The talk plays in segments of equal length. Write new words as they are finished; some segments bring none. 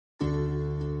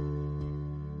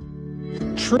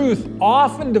truth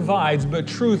often divides, but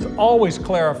truth always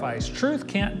clarifies. Truth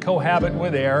can't cohabit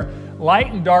with air.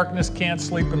 Light and darkness can't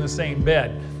sleep in the same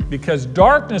bed, because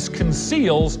darkness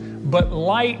conceals, but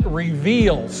light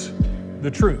reveals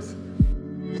the truth.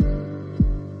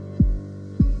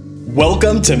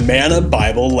 Welcome to Manna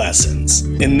Bible Lessons.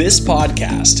 In this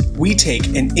podcast, we take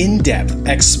an in-depth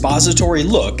expository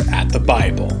look at the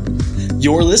Bible.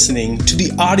 You're listening to the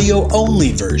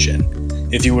audio-only version.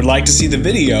 If you would like to see the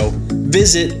video,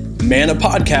 visit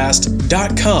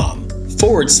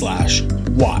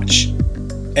mannapodcast.com/watch.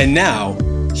 And now,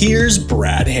 here's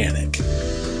Brad Hannock.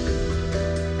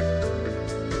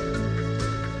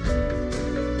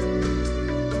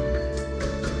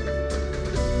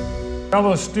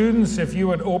 Fellow students, if you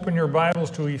would open your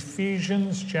Bibles to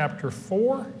Ephesians chapter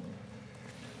 4.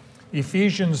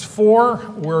 Ephesians 4,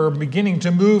 we're beginning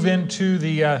to move into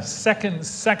the second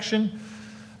section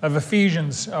of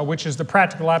Ephesians, which is the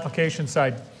practical application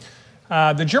side.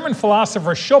 The German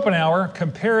philosopher Schopenhauer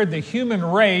compared the human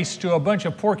race to a bunch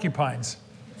of porcupines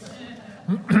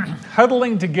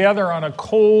huddling together on a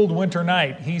cold winter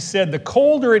night. He said, the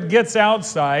colder it gets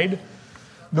outside,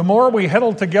 the more we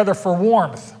huddle together for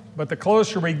warmth. But the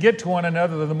closer we get to one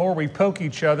another, the more we poke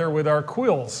each other with our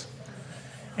quills.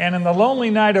 And in the lonely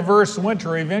night of Earth's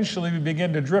winter, eventually we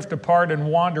begin to drift apart and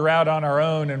wander out on our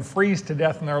own and freeze to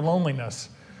death in our loneliness.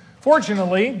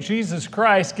 Fortunately, Jesus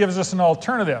Christ gives us an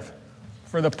alternative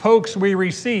for the pokes we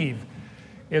receive.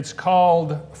 It's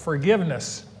called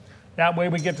forgiveness. That way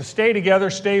we get to stay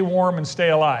together, stay warm, and stay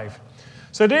alive.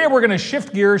 So today we're going to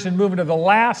shift gears and move into the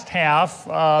last half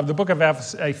of the book of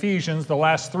Ephesians, the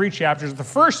last three chapters. The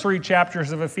first three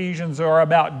chapters of Ephesians are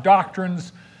about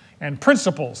doctrines and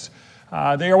principles.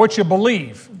 They are what you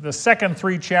believe. The second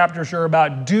three chapters are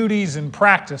about duties and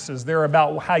practices. They're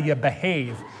about how you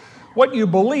behave. What you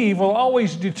believe will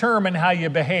always determine how you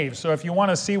behave. So if you want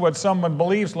to see what someone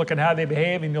believes, look at how they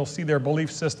behave and you'll see their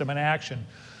belief system in action.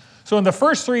 So in the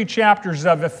first three chapters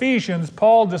of Ephesians,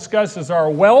 Paul discusses our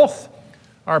wealth,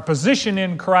 our position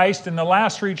in Christ. In the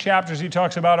last three chapters, he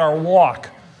talks about our walk,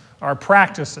 our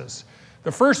practices.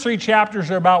 The first three chapters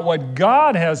are about what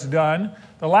God has done.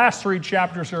 The last three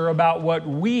chapters are about what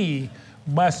we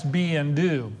must be and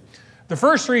do. The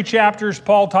first three chapters,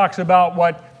 Paul talks about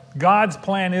what God's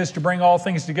plan is to bring all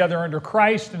things together under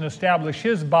Christ and establish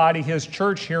His body, His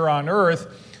church here on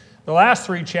earth. The last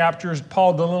three chapters,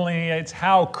 Paul delineates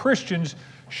how Christians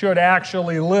should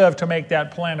actually live to make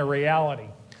that plan a reality.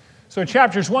 So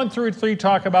chapters 1 through 3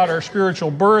 talk about our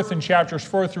spiritual birth, and chapters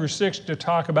 4 through 6 to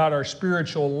talk about our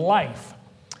spiritual life.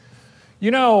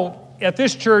 You know, at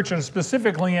this church, and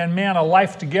specifically in Manna,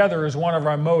 life together is one of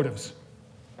our motives,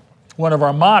 one of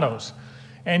our mottos.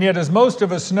 And yet, as most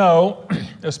of us know,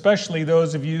 especially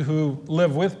those of you who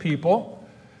live with people,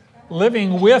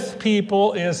 living with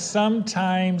people is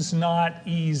sometimes not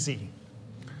easy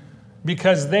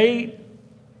because they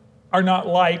are not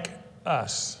like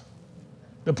us.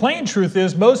 The plain truth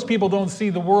is most people don't see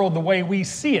the world the way we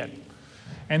see it.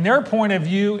 And their point of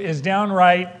view is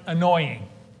downright annoying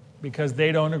because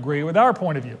they don't agree with our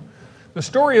point of view. The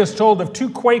story is told of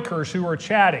two Quakers who were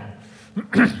chatting.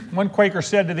 One Quaker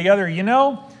said to the other, you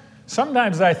know,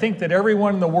 sometimes I think that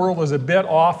everyone in the world is a bit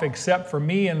off except for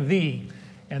me and thee.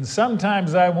 And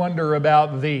sometimes I wonder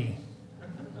about thee.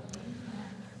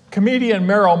 Comedian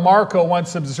Meryl Marco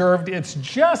once observed, it's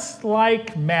just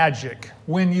like magic.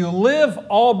 When you live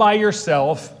all by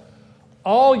yourself,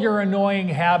 all your annoying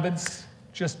habits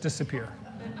just disappear.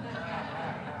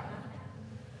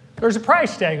 There's a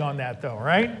price tag on that though,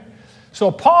 right? So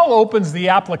Paul opens the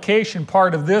application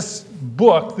part of this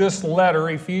book, this letter,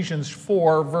 Ephesians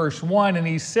 4, verse 1, and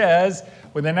he says,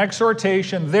 with an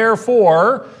exhortation,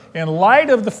 therefore, in light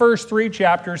of the first three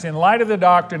chapters, in light of the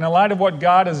doctrine, in light of what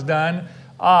God has done,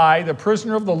 I, the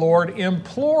prisoner of the Lord,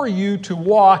 implore you to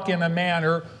walk in a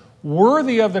manner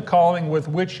worthy of the calling with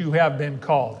which you have been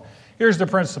called. Here's the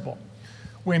principle.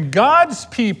 When God's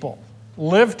people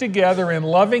live together in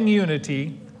loving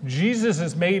unity, Jesus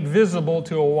is made visible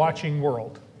to a watching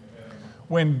world.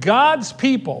 When God's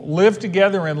people live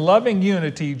together in loving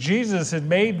unity, Jesus is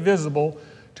made visible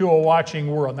to a watching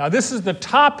world. Now, this is the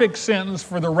topic sentence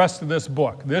for the rest of this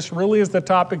book. This really is the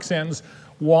topic sentence,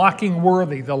 walking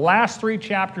worthy. The last three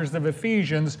chapters of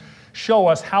Ephesians show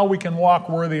us how we can walk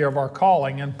worthy of our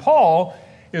calling. And Paul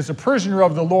is a prisoner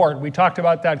of the Lord. We talked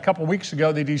about that a couple weeks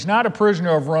ago, that he's not a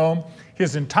prisoner of Rome.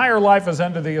 His entire life is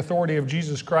under the authority of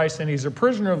Jesus Christ, and he's a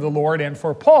prisoner of the Lord. And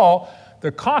for Paul,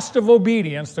 the cost of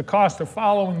obedience, the cost of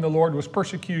following the Lord was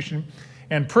persecution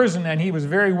and prison, and he was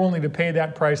very willing to pay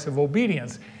that price of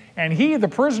obedience. And he, the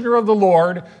prisoner of the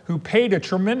Lord, who paid a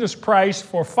tremendous price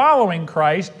for following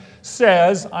Christ,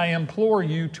 says, I implore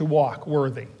you to walk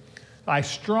worthy. I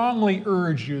strongly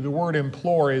urge you, the word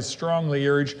implore is strongly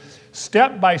urge,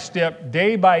 step by step,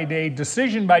 day by day,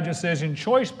 decision by decision,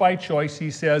 choice by choice, he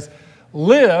says,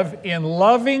 live in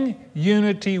loving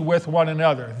unity with one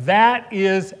another. That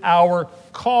is our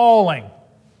calling.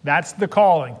 That's the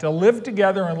calling, to live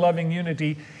together in loving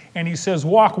unity. And he says,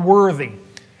 walk worthy.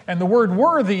 And the word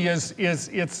worthy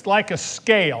it's like a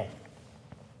scale.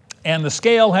 And the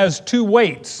scale has two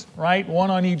weights, right? One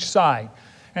on each side.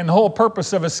 And the whole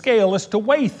purpose of a scale is to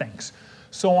weigh things.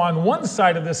 So on one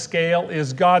side of the scale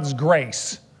is God's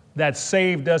grace that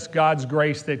saved us, God's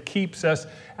grace that keeps us.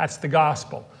 That's the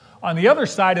gospel. On the other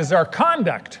side is our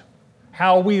conduct,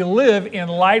 how we live in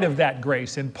light of that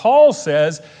grace. And Paul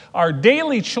says our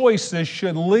daily choices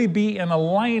should be in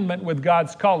alignment with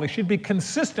God's call. They should be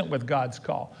consistent with God's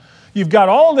call. You've got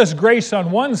all this grace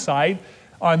on one side.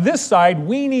 On this side,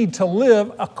 we need to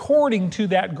live according to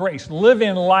that grace. Live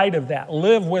in light of that.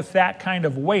 Live with that kind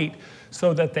of weight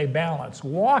so that they balance.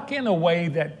 Walk in a way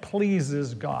that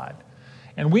pleases God.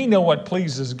 And we know what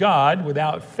pleases God.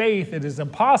 Without faith, it is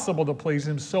impossible to please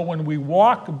Him. So when we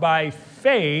walk by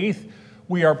faith,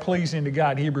 we are pleasing to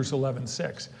God. Hebrews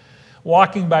 11:6.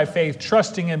 Walking by faith,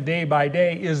 trusting Him day by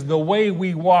day, is the way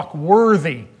we walk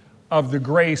worthy of the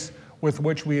grace with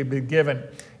which we have been given.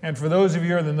 And for those of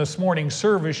you in this morning's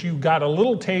service, you got a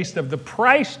little taste of the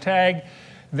price tag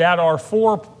that our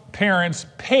four parents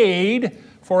paid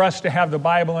for us to have the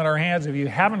Bible in our hands. If you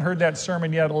haven't heard that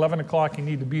sermon yet, 11 o'clock, you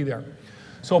need to be there.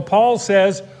 So Paul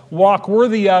says, walk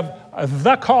worthy of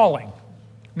the calling.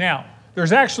 Now,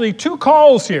 there's actually two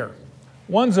calls here.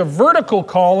 One's a vertical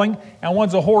calling and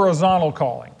one's a horizontal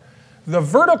calling. The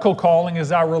vertical calling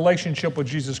is our relationship with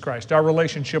Jesus Christ, our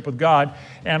relationship with God,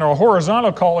 and our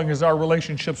horizontal calling is our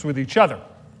relationships with each other.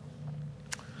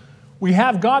 We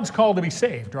have God's call to be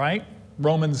saved, right?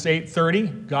 Romans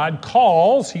 8:30, God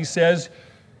calls, He says,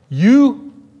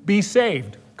 you be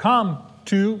saved. Come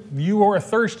to, you who are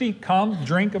thirsty, come,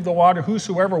 drink of the water,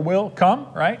 whosoever will, come,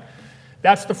 right?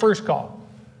 That's the first call.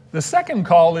 The second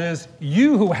call is,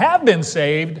 you who have been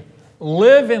saved,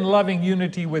 live in loving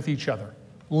unity with each other.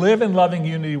 Live in loving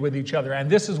unity with each other. And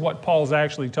this is what Paul's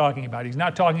actually talking about. He's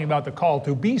not talking about the call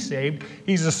to be saved.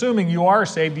 He's assuming you are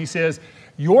saved. He says,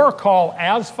 your call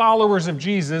as followers of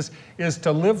Jesus is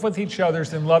to live with each other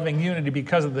in loving unity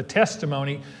because of the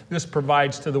testimony this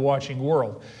provides to the watching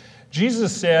world.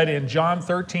 Jesus said in John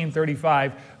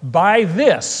 13:35, by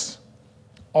this,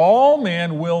 all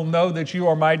men will know that you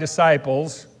are my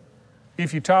disciples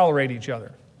if you tolerate each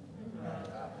other.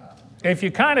 If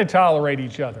you kind of tolerate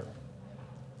each other.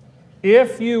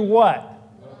 If you what?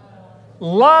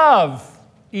 Love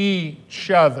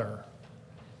each other.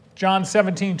 John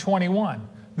 17:21.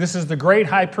 This is the great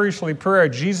high priestly prayer.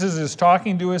 Jesus is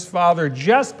talking to His Father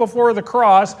just before the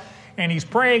cross, and He's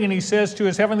praying and He says to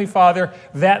His Heavenly Father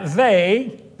that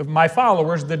they, my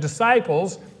followers, the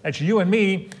disciples, that's you and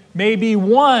me, may be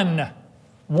one,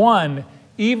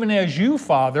 even as you,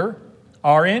 Father,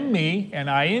 are in me and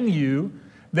I in you,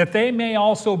 that they may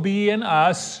also be in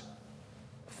us.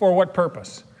 For what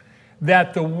purpose?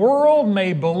 That the world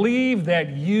may believe that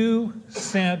you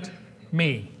sent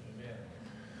me.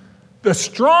 The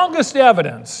strongest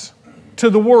evidence to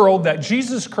the world that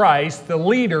Jesus Christ, the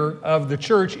leader of the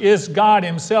church, is God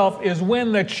Himself, is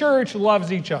when the church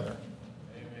loves each other.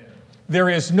 Amen. There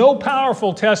is no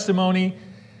powerful testimony,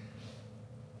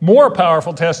 more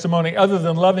powerful testimony other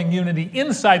than loving unity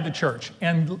inside the church.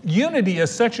 And unity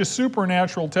is such a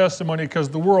supernatural testimony because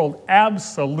the world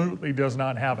absolutely does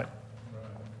not have it.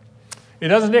 It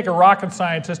doesn't take a rocket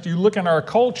scientist. You look in our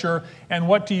culture and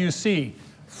what do you see?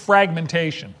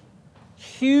 Fragmentation.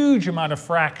 Huge amount of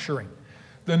fracturing.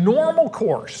 The normal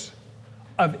course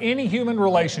of any human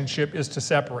relationship is to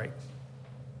separate.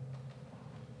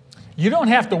 You don't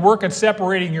have to work at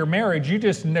separating your marriage. You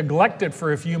just neglect it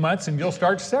for a few months and you'll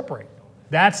start to separate.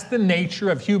 That's the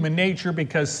nature of human nature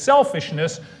because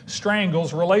selfishness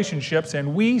strangles relationships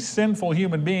and we sinful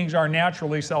human beings are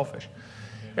naturally selfish.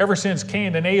 Ever since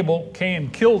Cain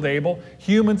killed Abel,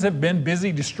 humans have been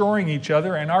busy destroying each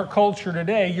other, and our culture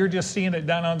today, you're just seeing it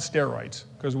done on steroids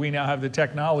because we now have the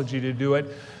technology to do it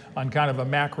on kind of a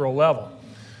macro level.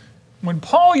 When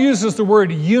Paul uses the word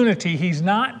unity, he's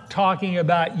not talking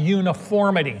about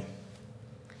uniformity.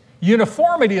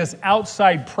 Uniformity is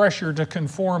outside pressure to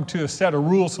conform to a set of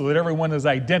rules so that everyone is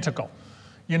identical.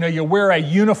 You know, you wear a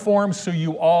uniform so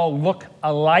you all look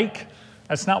alike.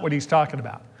 That's not what he's talking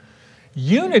about.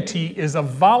 Unity is a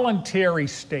voluntary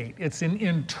state. It's an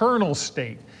internal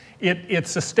state.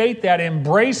 It's a state that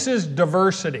embraces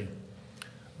diversity.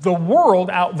 The world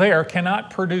out there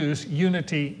cannot produce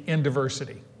unity in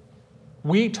diversity.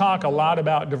 We talk a lot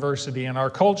about diversity in our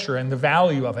culture and the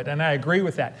value of it, and I agree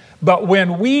with that. But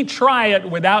when we try it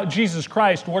without Jesus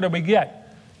Christ, what do we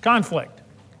get? Conflict,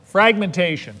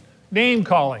 fragmentation, name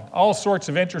calling, all sorts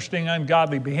of interesting,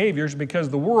 ungodly behaviors, because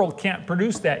the world can't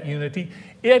produce that unity.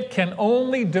 It can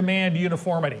only demand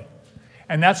uniformity.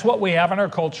 And that's what we have in our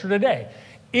culture today.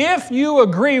 If you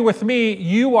agree with me,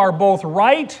 you are both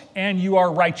right and you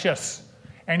are righteous.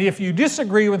 And if you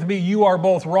disagree with me, you are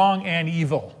both wrong and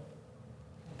evil.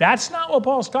 That's not what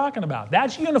Paul's talking about.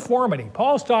 That's uniformity.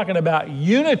 Paul's talking about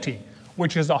unity,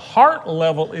 which is a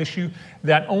heart-level issue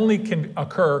that only can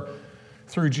occur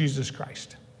through Jesus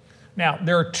Christ. Now,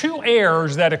 there are two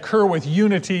errors that occur with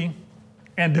unity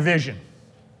and division.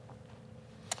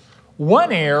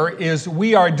 One error is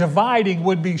we are dividing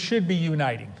when we should be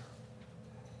uniting.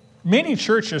 Many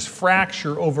churches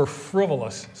fracture over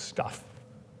frivolous stuff.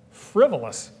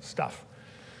 Frivolous stuff.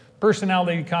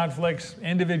 Personality conflicts,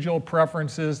 individual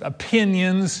preferences,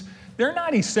 opinions, they're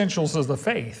not essentials of the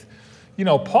faith. You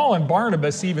know, Paul and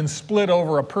Barnabas even split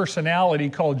over a personality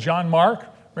called John Mark.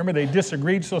 Remember, they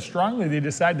disagreed so strongly, they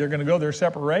decided they're going to go their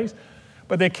separate ways.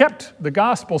 But they kept the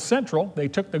gospel central. They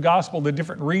took the gospel to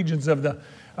different regions of the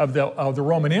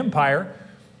Roman Empire.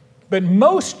 But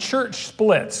most church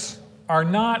splits are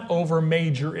not over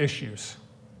major issues.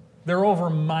 They're over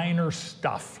minor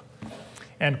stuff.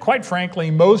 And quite frankly,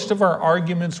 most of our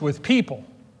arguments with people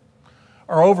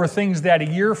are over things that a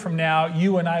year from now,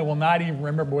 you and I will not even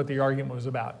remember what the argument was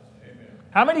about. Amen.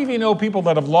 How many of you know people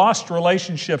that have lost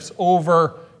relationships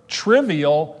over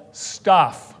trivial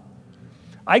stuff?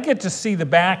 I get to see the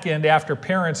back end after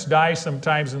parents die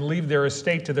sometimes and leave their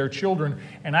estate to their children,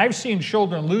 and I've seen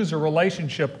children lose a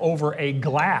relationship over a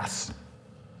glass,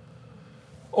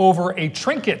 over a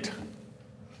trinket,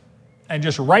 and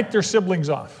just write their siblings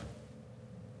off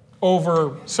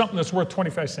over something that's worth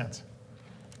 25 cents.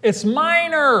 It's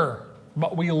minor,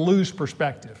 but we lose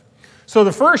perspective. So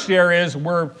the first error is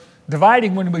we're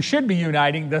dividing when we should be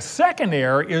uniting. The second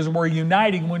error is we're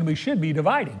uniting when we should be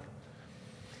dividing.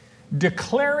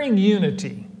 Declaring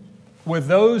unity with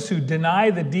those who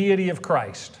deny the deity of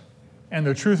Christ and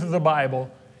the truth of the Bible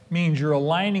means you're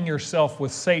aligning yourself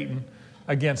with Satan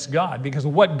against God. Because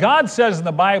what God says in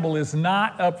the Bible is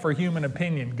not up for human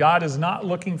opinion. God is not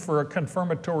looking for a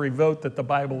confirmatory vote that the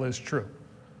Bible is true.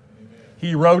 Amen.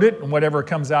 He wrote it, and whatever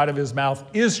comes out of his mouth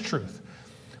is truth.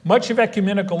 Much of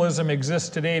ecumenicalism exists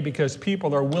today because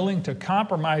people are willing to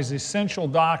compromise essential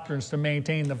doctrines to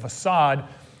maintain the facade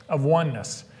of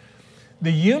oneness.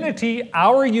 The unity,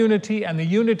 our unity, and the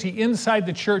unity inside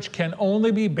the church can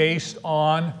only be based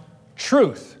on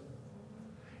truth.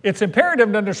 It's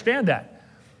imperative to understand that.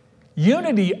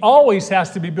 Unity always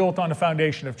has to be built on a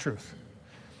foundation of truth.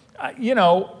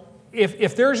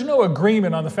 If there's no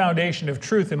agreement on the foundation of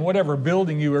truth, then whatever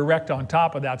building you erect on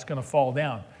top of that's going to fall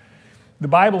down. The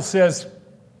Bible says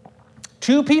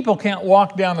two people can't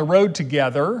walk down the road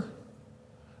together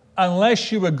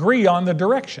unless you agree on the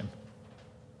direction,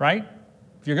 right?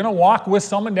 If you're going to walk with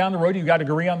someone down the road, you've got to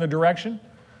agree on the direction.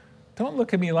 Don't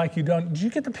look at me like you don't. Did you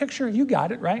get the picture? You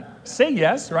got it, right? Say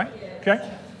yes, right?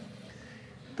 Okay.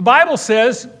 The Bible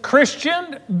says,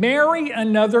 Christian, marry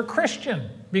another Christian.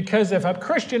 Because if a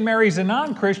Christian marries a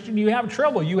non-Christian, you have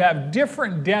trouble. You have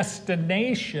different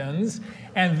destinations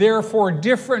and therefore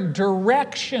different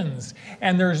directions.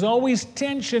 And there's always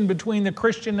tension between the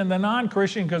Christian and the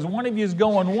non-Christian because one of you is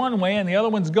going one way and the other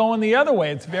one's going the other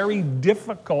way. It's very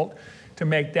difficult to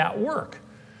make that work.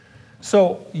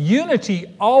 So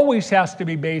unity always has to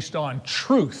be based on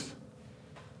truth.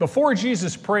 Before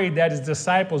Jesus prayed that his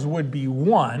disciples would be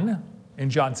one, in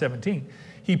John 17,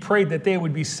 he prayed that they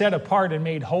would be set apart and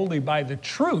made holy by the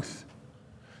truth.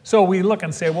 So we look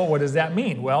and say, well, what does that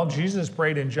mean? Well, Jesus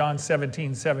prayed in John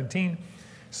 17:17,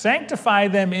 sanctify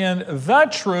them in the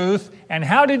truth. And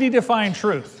how did he define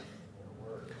truth?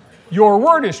 Your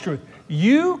word is truth.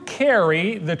 You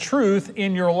carry the truth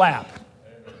in your lap.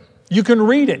 You can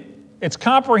read it. It's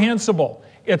comprehensible.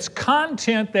 It's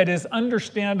content that is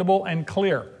understandable and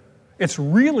clear. It's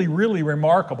really, really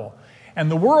remarkable. And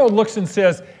the world looks and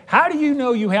says, how do you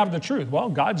know you have the truth? Well,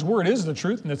 God's word is the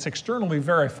truth, and it's externally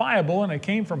verifiable, and it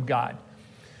came from God.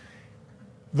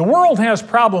 The world has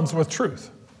problems with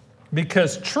truth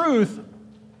because truth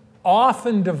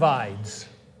often divides,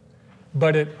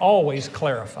 but it always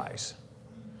clarifies.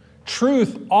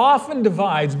 Truth often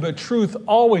divides, but truth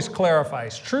always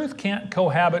clarifies. Truth can't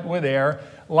cohabit with air.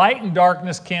 Light and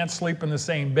darkness can't sleep in the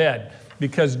same bed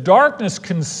because darkness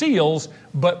conceals,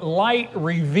 but light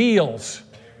reveals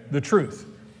the truth.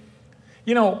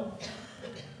 You know,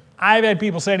 I've had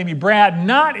people say to me, Brad,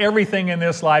 not everything in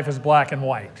this life is black and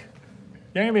white.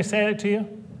 Did anybody say that to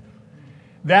you?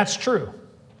 That's true.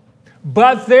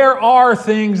 But there are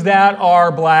things that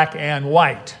are black and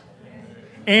white.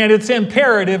 And it's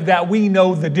imperative that we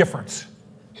know the difference.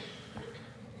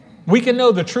 We can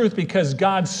know the truth because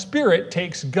God's Spirit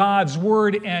takes God's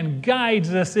Word and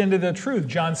guides us into the truth.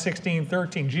 John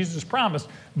 16:13, Jesus promised,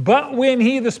 but when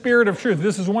He, the Spirit of truth,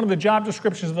 this is one of the job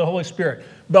descriptions of the Holy Spirit,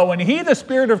 but when He, the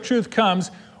Spirit of truth,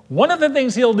 comes, one of the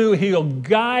things He'll do, He'll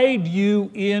guide you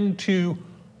into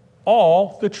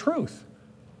all the truth.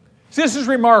 This is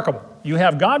remarkable. You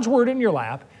have God's Word in your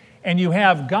lap, and you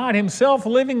have God Himself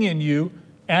living in you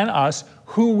and us,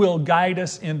 who will guide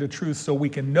us into truth so we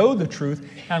can know the truth,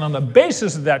 and on the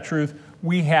basis of that truth,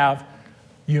 we have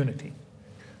unity.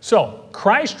 So,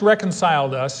 Christ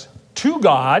reconciled us to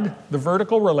God, the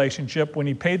vertical relationship, when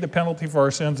He paid the penalty for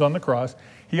our sins on the cross.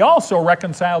 He also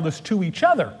reconciled us to each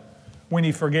other when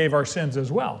He forgave our sins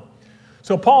as well.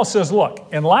 So Paul says, look,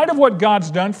 in light of what God's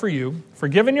done for you,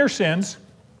 forgiven your sins,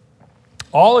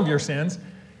 all of your sins,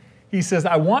 he says,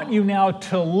 I want you now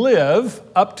to live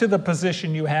up to the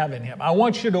position you have in Him. I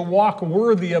want you to walk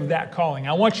worthy of that calling.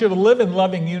 I want you to live in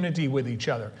loving unity with each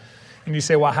other. And you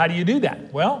say, well, how do you do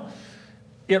that? Well,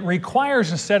 it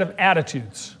requires a set of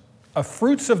attitudes, of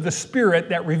fruits of the Spirit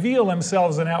that reveal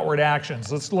themselves in outward actions.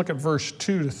 Let's look at verse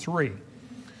 2 to 3.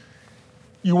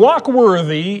 You walk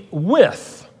worthy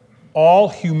with all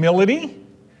humility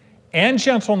and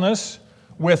gentleness,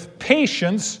 with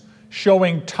patience,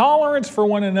 showing tolerance for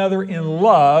one another in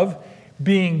love,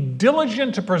 being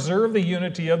diligent to preserve the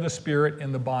unity of the Spirit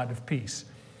in the bond of peace.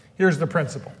 Here's the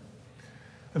principle.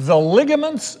 The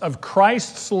ligaments of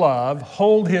Christ's love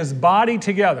hold His body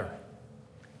together,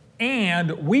 and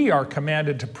we are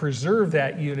commanded to preserve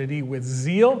that unity with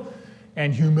zeal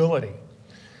and humility.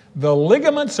 The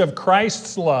ligaments of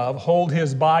Christ's love hold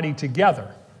His body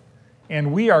together,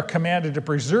 and we are commanded to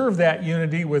preserve that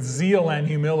unity with zeal and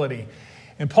humility.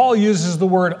 And Paul uses the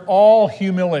word all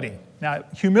humility. Now,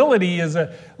 humility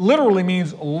literally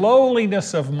means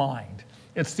lowliness of mind.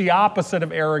 It's the opposite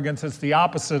of arrogance. It's the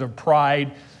opposite of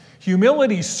pride.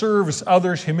 Humility serves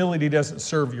others. Humility doesn't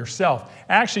serve yourself.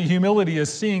 Actually, humility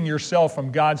is seeing yourself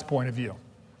from God's point of view,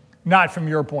 not from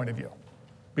your point of view.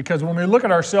 Because when we look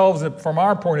at ourselves from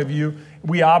our point of view,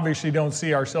 we obviously don't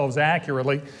see ourselves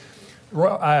accurately.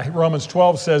 Romans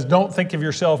 12 says, don't think of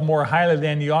yourself more highly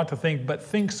than you ought to think, but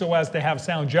think so as to have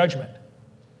sound judgment.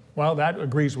 Well, that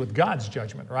agrees with God's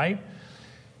judgment, right?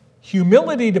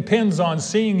 Humility depends on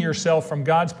seeing yourself from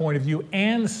God's point of view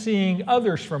and seeing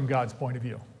others from God's point of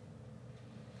view.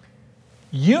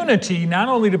 Unity not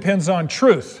only depends on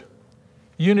truth,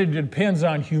 unity depends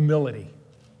on humility.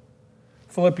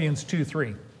 Philippians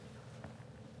 2:3.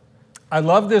 I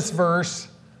love this verse,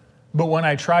 but when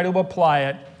I try to apply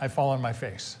it, I fall on my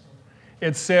face.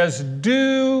 It says,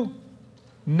 do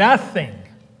nothing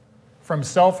from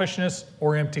selfishness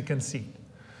or empty conceit,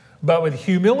 but with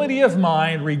humility of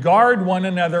mind, regard one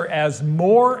another as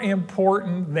more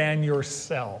important than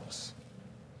yourselves.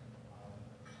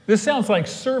 This sounds like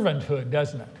servanthood,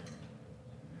 doesn't it?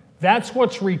 That's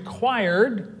what's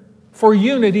required for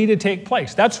unity to take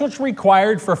place. That's what's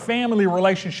required for family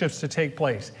relationships to take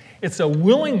place. It's a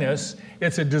willingness,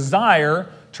 it's a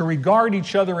desire to regard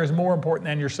each other as more important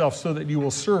than yourself so that you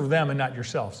will serve them and not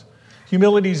yourselves.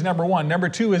 Humility is number one. Number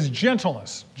two is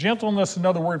gentleness. Gentleness,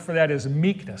 another word for that is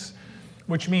meekness,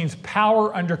 which means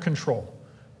power under control.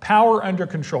 Power under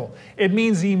control. It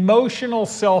means emotional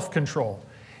self-control.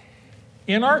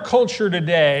 In our culture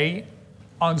today,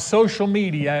 on social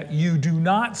media, you do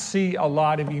not see a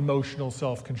lot of emotional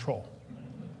self-control.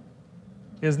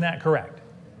 Isn't that correct?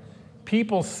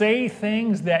 People say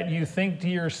things that you think to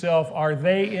yourself, are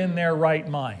they in their right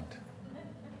mind?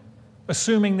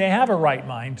 Assuming they have a right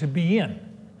mind to be in,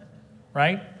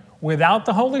 right? Without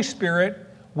the Holy Spirit,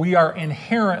 we are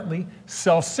inherently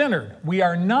self-centered. We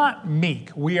are not meek.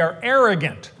 We are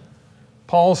arrogant.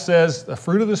 Paul says the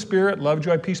fruit of the Spirit, love,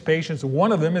 joy, peace, patience,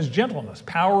 one of them is gentleness,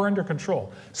 power under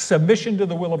control, submission to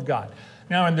the will of God.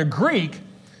 Now in the Greek,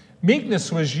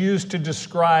 meekness was used to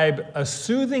describe a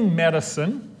soothing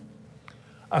medicine,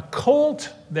 a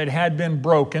colt that had been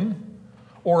broken,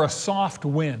 or a soft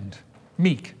wind.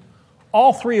 Meek.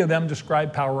 All three of them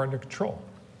describe power under control.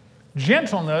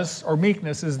 Gentleness or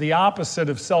meekness is the opposite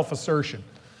of self-assertion,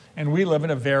 and we live in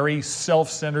a very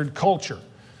self-centered culture.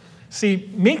 See,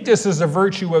 meekness is a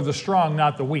virtue of the strong,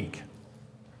 not the weak.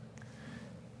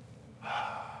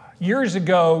 Years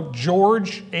ago,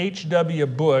 George H.W.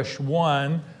 Bush,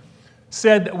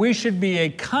 said that we should be a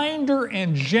kinder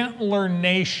and gentler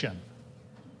nation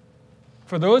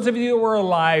For those of you who were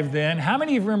alive then, how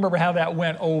many of you remember how that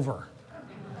went over?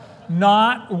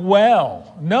 Not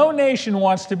well. No nation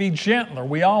wants to be gentler.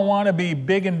 We all want to be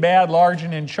big and bad, large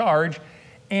and in charge.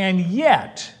 And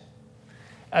yet,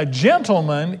 a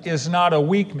gentleman is not a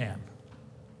weak man.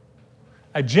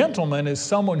 A gentleman is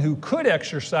someone who could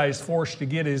exercise force to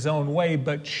get his own way,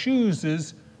 but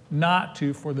chooses not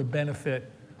to for the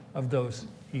benefit of those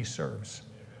he serves.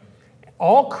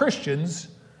 All Christians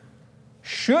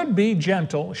should be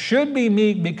gentle, should be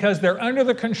meek, because they're under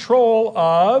the control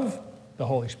of the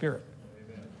Holy Spirit.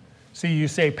 Amen. See, you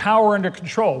say power under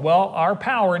control. Well, our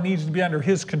power needs to be under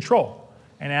His control.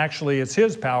 And actually, it's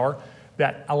His power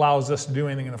that allows us to do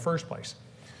anything in the first place.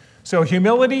 So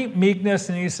humility, meekness,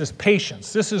 and He says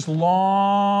patience. This is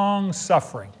long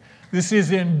suffering. This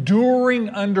is enduring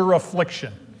under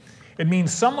affliction. It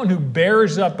means someone who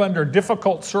bears up under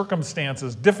difficult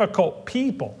circumstances, difficult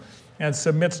people, and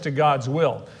submits to God's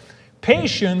will.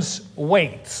 Patience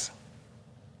waits.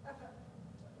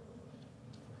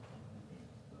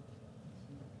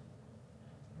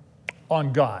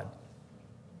 On God.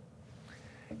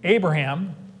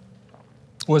 Abraham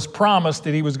was promised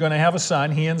that he was going to have a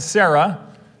son, he and Sarah,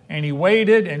 and he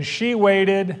waited and she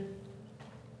waited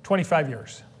 25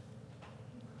 years.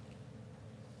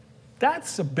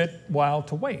 That's a bit while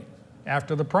to wait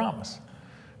after the promise.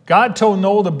 God told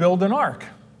Noah to build an ark.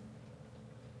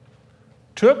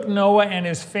 Took Noah and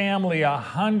his family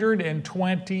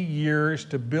 120 years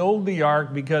to build the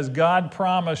ark because God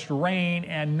promised rain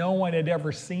and no one had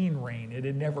ever seen rain. It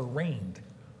had never rained.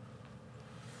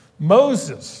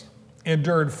 Moses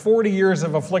endured 40 years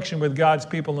of affliction with God's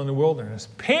people in the wilderness.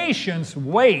 Patience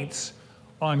waits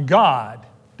on God,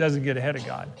 doesn't get ahead of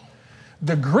God.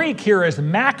 The Greek here is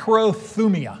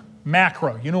macrothumia.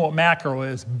 Macro, you know what macro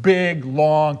is? Big,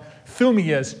 long.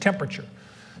 Thumia is temperature.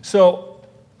 So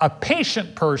a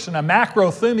patient person, a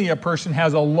macrothumia person,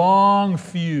 has a long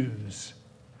fuse,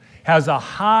 has a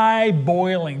high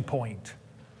boiling point,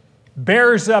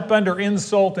 bears up under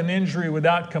insult and injury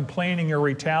without complaining or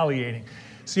retaliating.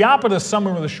 It's the opposite of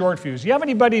someone with a short fuse. You have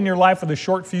anybody in your life with a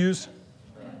short fuse?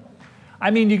 I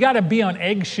mean, you got to be on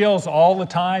eggshells all the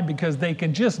time because they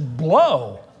can just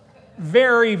blow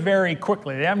very, very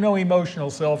quickly. They have no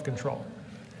emotional self-control.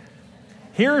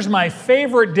 Here's my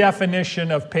favorite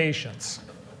definition of patience.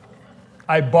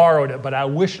 I borrowed it, but I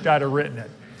wished I'd have written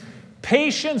it.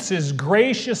 Patience is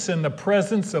gracious in the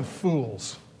presence of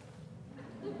fools.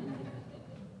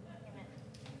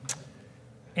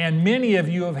 And many of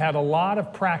you have had a lot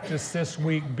of practice this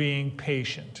week being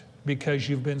patient because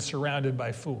you've been surrounded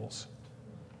by fools.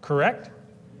 Correct?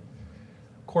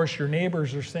 Of course, your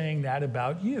neighbors are saying that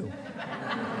about you.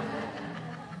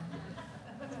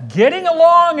 Getting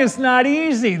along is not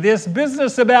easy. This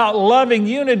business about loving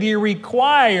unity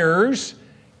requires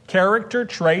character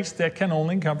traits that can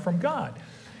only come from God.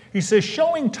 He says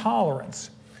showing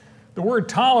tolerance. The word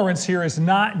tolerance here is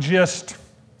not just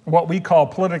what we call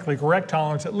politically correct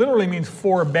tolerance. It literally means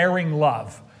forbearing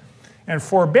love. And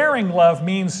forbearing love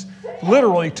means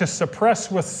literally to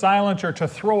suppress with silence or to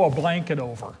throw a blanket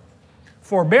over.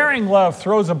 Forbearing love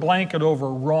throws a blanket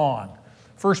over wrong.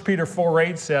 1 Peter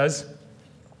 4:8 says,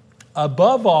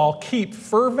 above all, keep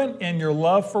fervent in your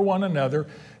love for one another,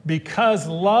 because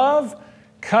love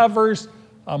covers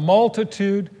a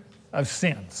multitude of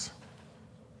sins.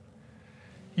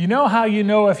 You know how you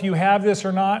know if you have this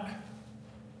or not?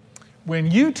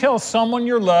 When you tell someone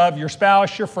you love, your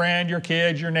spouse, your friend, your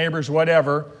kids, your neighbors,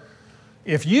 whatever,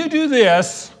 if you do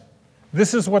this,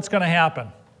 this is what's going to happen.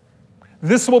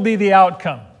 This will be the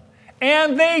outcome.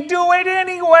 And they do it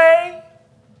anyway.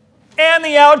 And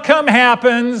the outcome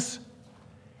happens.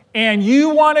 And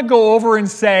you want to go over and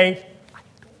say,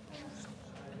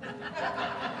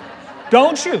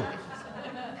 don't you?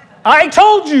 I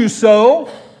told you so.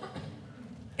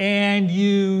 And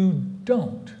you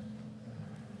don't.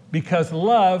 Because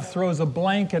love throws a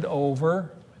blanket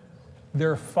over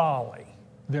their folly,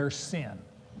 their sin.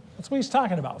 That's what he's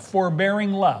talking about,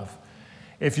 forbearing love.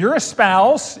 If you're a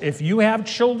spouse, if you have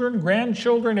children,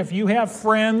 grandchildren, if you have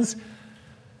friends,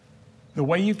 the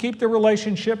way you keep the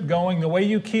relationship going, the way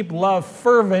you keep love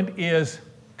fervent is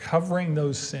covering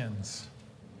those sins,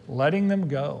 letting them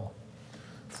go.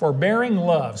 Forbearing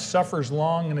love suffers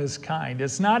long and is kind.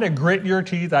 It's not a grit your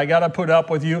teeth, I got to put up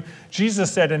with you.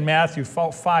 Jesus said in Matthew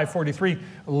 5:43,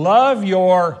 love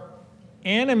your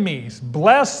enemies,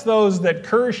 bless those that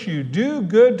curse you, do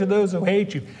good to those who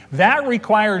hate you. That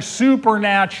requires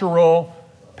supernatural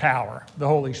power, the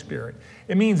Holy Spirit.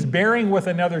 It means bearing with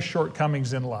another's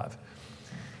shortcomings in love.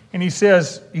 And he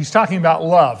says, he's talking about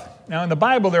love. Now in the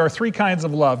Bible there are three kinds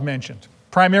of love mentioned,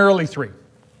 primarily three.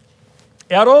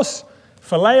 Eros,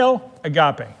 Phileo,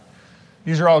 agape.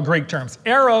 These are all Greek terms.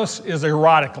 Eros is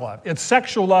erotic love. It's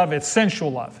sexual love, it's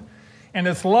sensual love. And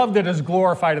it's love that is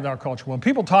glorified in our culture. When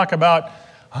people talk about,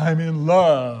 I'm in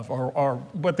love, or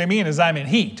what they mean is I'm in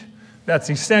heat. That's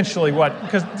essentially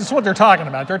because this is what they're talking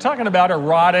about. They're talking about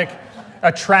erotic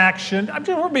attraction.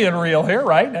 We're being real here,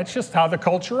 right? That's just how the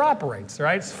culture operates,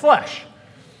 right? It's flesh.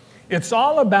 It's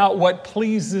all about what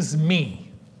pleases me.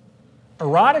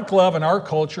 Erotic love in our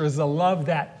culture is a love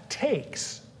that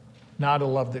takes, not a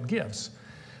love that gives.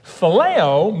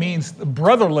 Phileo means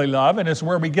brotherly love, and it's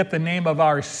where we get the name of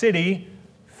our city,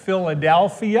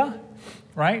 Philadelphia,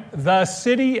 right? The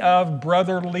city of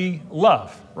brotherly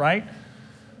love, right?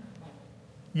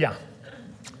 Yeah.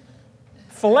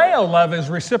 Phileo love is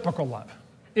reciprocal love.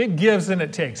 It gives and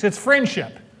it takes. It's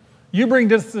friendship. You bring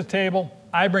this to the table,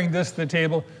 I bring this to the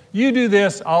table. You do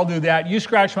this, I'll do that. You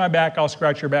scratch my back, I'll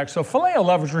scratch your back. So phileo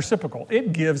love is reciprocal.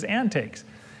 It gives and takes.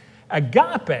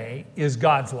 Agape is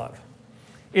God's love.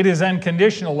 It is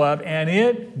unconditional love, and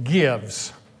it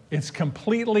gives. It's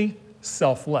completely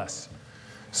selfless.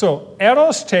 So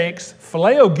eros takes,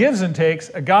 phileo gives and takes,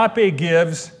 agape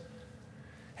gives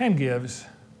and gives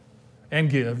and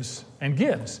gives and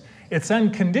gives. It's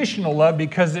unconditional love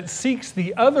because it seeks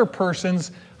the other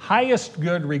person's highest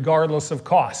good regardless of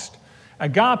cost.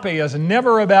 Agape is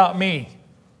never about me.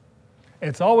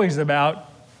 It's always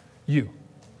about you.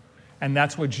 And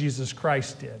that's what Jesus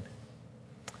Christ did.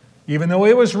 Even though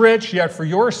he was rich, yet for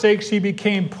your sakes he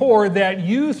became poor, that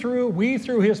we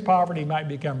through his poverty might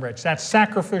become rich. That's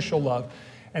sacrificial love,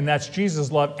 and that's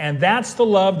Jesus' love, and that's the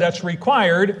love that's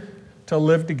required to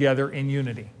live together in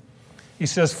unity. He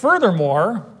says,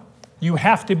 furthermore, you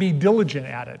have to be diligent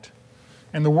at it.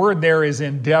 And the word there is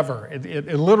endeavor.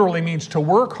 It literally means to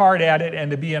work hard at it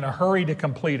and to be in a hurry to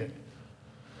complete it.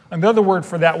 Another word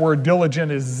for that word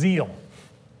diligent is zeal.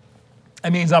 It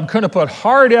means I'm going to put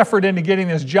hard effort into getting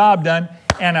this job done,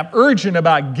 and I'm urgent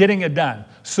about getting it done.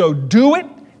 So do it,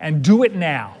 and do it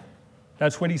now.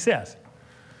 That's what he says.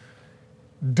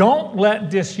 Don't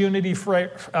let disunity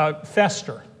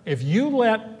fester. If you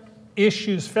let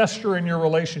issues fester in your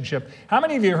relationship, how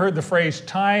many of you heard the phrase,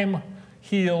 time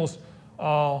heals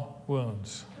all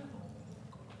wounds?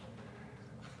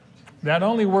 That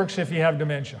only works if you have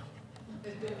dementia.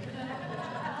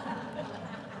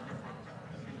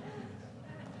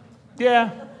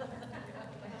 Yeah.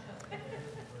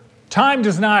 Time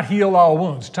does not heal all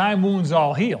wounds. Time wounds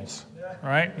all heals.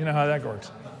 Right? You know how that works.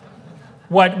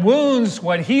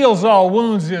 What heals all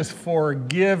wounds is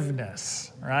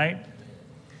forgiveness. Right?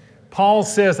 Paul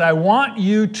says, I want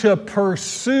you to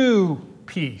pursue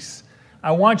peace.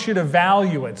 I want you to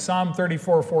value it. Psalm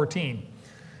 34:14.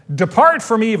 Depart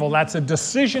from evil. That's a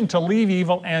decision to leave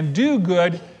evil and do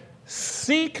good.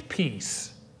 Seek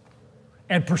peace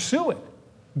and pursue it.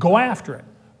 Go after it.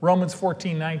 Romans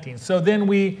 14:19. So then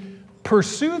we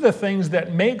pursue the things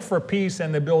that make for peace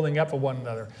and the building up of one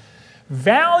another.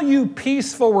 Value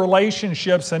peaceful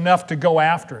relationships enough to go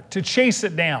after it, to chase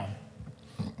it down.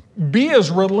 Be as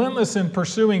relentless in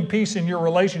pursuing peace in your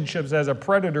relationships as a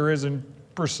predator is in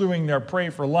pursuing their prey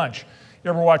for lunch.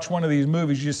 You ever watch one of these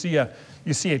movies, you see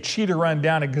a cheetah run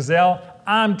down a gazelle?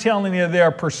 I'm telling you,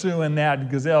 they're pursuing that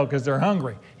gazelle because they're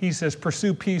hungry. He says,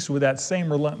 pursue peace with that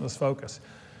same relentless focus.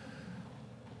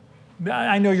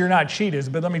 I know you're not cheetahs,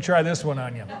 but let me try this one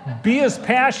on you. Be as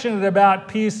passionate about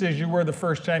peace as you were the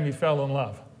first time you fell in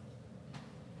love.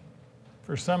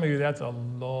 For some of you, that's a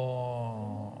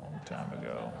long time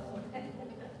ago.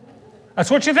 That's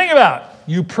what you think about.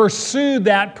 You pursued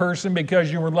that person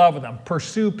because you were in love with them.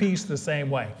 Pursue peace the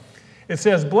same way. It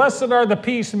says, blessed are the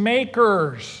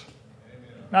peacemakers,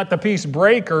 not the peace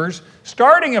breakers.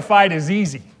 Starting a fight is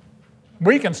easy.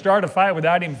 We can start a fight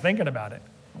without even thinking about it.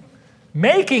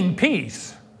 Making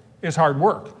peace is hard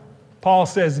work. Paul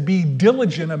says, be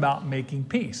diligent about making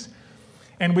peace.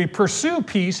 And we pursue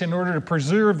peace in order to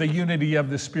preserve the unity of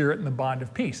the Spirit and the bond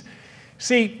of peace.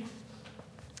 See,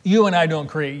 you and I don't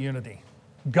create unity.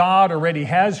 God already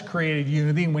has created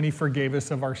unity when he forgave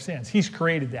us of our sins. He's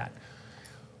created that.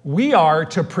 We are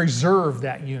to preserve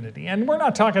that unity. And we're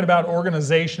not talking about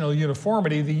organizational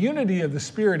uniformity. The unity of the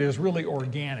Spirit is really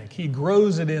organic. He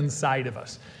grows it inside of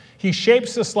us. He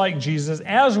shapes us like Jesus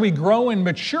as we grow in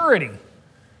maturity.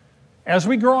 As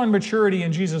we grow in maturity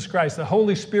in Jesus Christ, the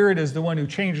Holy Spirit is the one who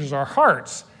changes our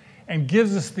hearts and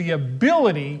gives us the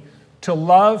ability to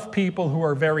love people who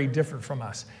are very different from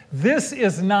us. This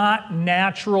is not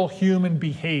natural human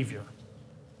behavior.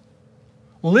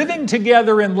 Living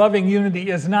together in loving unity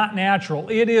is not natural.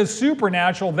 It is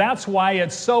supernatural. That's why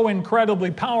it's so incredibly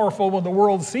powerful when the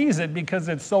world sees it, because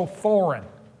it's so foreign.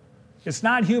 It's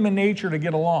not human nature to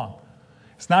get along.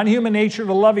 It's not human nature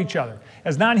to love each other.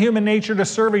 It's not human nature to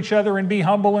serve each other and be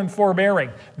humble and forbearing.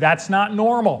 That's not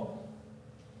normal.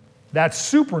 That's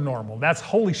super normal. That's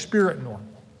Holy Spirit normal.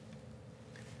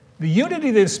 The unity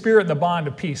of the Spirit and the bond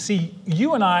of peace. See,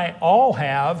 you and I all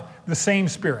have the same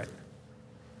Spirit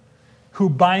who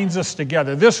binds us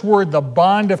together. This word, the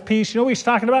bond of peace, you know what he's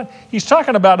talking about? He's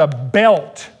talking about a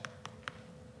belt.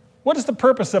 What is the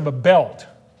purpose of a belt?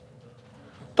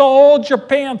 To hold your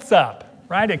pants up.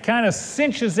 Right? It kind of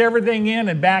cinches everything in,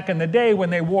 and back in the day when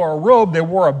they wore a robe, they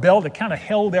wore a belt. It kind of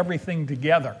held everything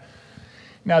together.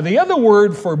 Now, the other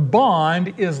word for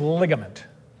bond is ligament.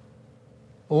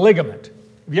 Ligament.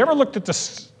 Have you ever looked at the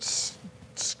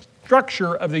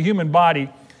structure of the human body?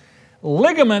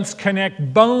 Ligaments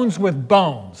connect bones with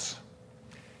bones.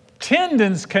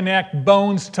 Tendons connect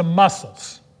bones to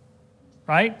muscles.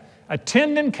 Right? A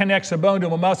tendon connects a bone to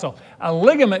a muscle. A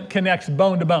ligament connects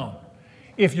bone to bone.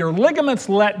 If your ligaments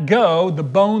let go, the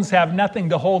bones have nothing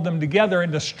to hold them together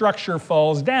and the structure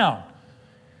falls down.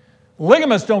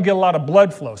 Ligaments don't get a lot of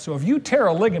blood flow. So if you tear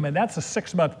a ligament, that's a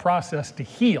 6-month process to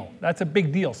heal. That's a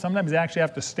big deal. Sometimes you actually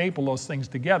have to staple those things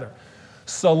together.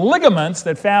 So ligaments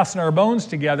that fasten our bones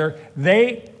together,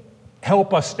 they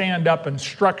help us stand up in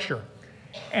structure.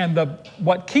 And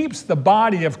what keeps the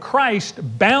body of Christ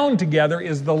bound together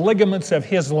is the ligaments of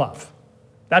His love.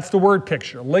 That's the word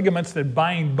picture, ligaments that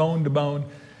bind bone to bone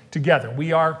together.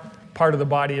 We are part of the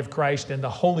body of Christ, and the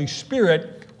Holy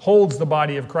Spirit holds the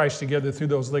body of Christ together through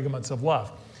those ligaments of love.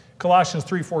 Colossians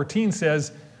 3:14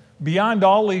 says, beyond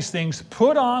all these things,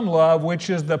 put on love, which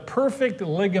is the perfect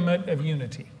ligament of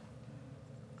unity.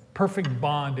 Perfect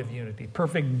bond of unity,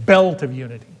 perfect belt of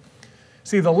unity.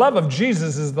 See, the love of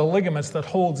Jesus is the ligaments that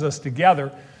holds us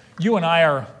together. You and I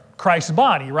are Christ's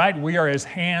body, right? We are His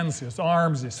hands, His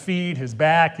arms, His feet, His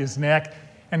back, His neck.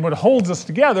 And what holds us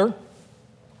together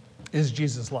is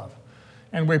Jesus' love.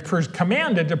 And we're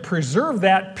commanded to preserve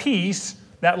that peace,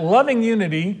 that loving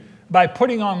unity, by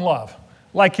putting on love.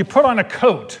 Like you put on a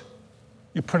coat,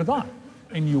 you put it on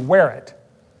and you wear it.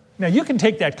 Now you can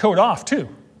take that coat off too,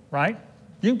 right?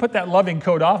 You can put that loving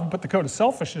coat off and put the coat of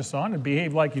selfishness on and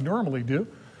behave like you normally do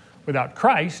without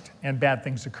Christ, and bad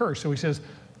things occur. So he says,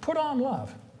 put on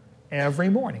love. Every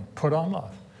morning, put on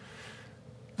love.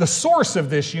 The source of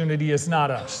this unity is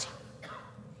not us.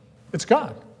 It's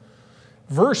God.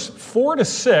 Verse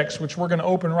 4-6, which we're going to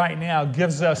open right now,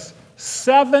 gives us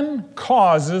 7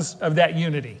 causes of that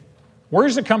unity. Where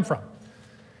does it come from?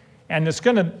 And it's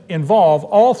going to involve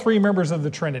all 3 members of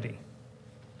the Trinity.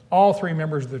 All 3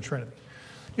 members of the Trinity.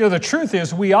 You know, the truth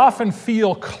is we often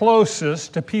feel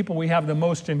closest to people we have the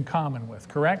most in common with,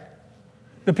 correct?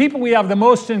 The people we have the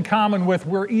most in common with,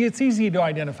 it's easy to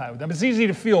identify with them. It's easy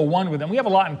to feel one with them. We have a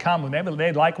lot in common with them.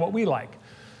 They like what we like.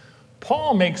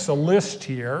 Paul makes a list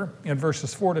here in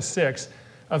verses 4-6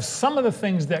 of some of the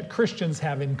things that Christians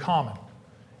have in common,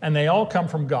 and they all come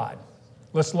from God.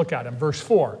 Let's look at them. Verse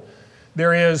 4,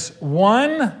 there is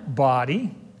one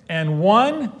body and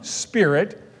one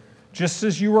Spirit, just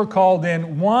as you were called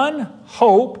in one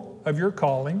hope of your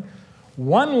calling,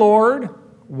 one Lord,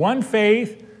 one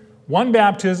faith, one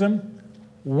baptism,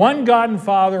 one God and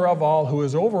Father of all, who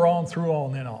is over all and through all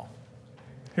and in all.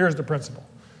 Here's the principle.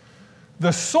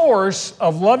 The source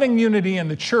of loving unity in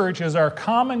the church is our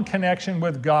common connection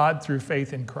with God through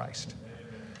faith in Christ.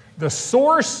 The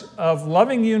source of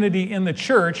loving unity in the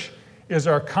church is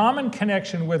our common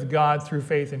connection with God through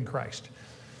faith in Christ.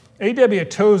 A.W.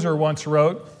 Tozer once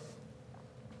wrote,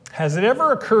 has it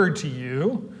ever occurred to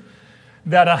you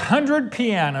that 100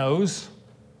 pianos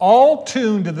all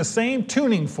tuned to the same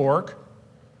tuning fork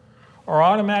are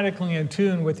automatically in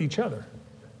tune with each other?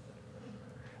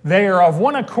 They are of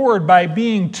one accord by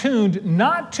being tuned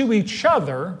not to each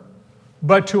other,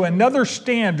 but to another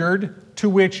standard to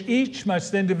which each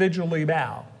must individually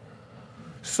bow.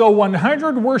 So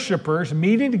 100 worshipers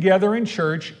meeting together in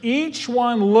church, each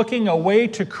one looking away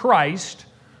to Christ,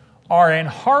 are in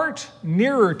heart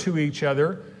nearer to each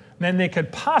other than they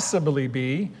could possibly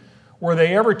be were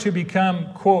they ever to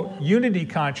become, quote, unity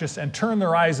conscious and turn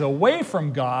their eyes away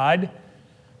from God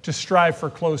to strive for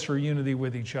closer unity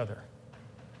with each other.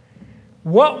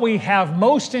 What we have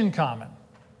most in common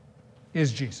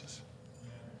is Jesus.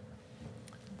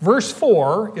 Verse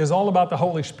 4 is all about the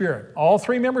Holy Spirit. All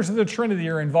 3 members of the Trinity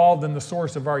are involved in the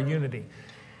source of our unity.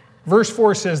 Verse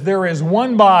 4 says, there is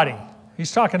one body.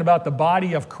 He's talking about the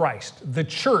body of Christ. The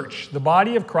church, the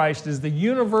body of Christ, is the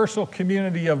universal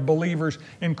community of believers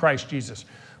in Christ Jesus.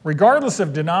 Regardless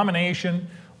of denomination,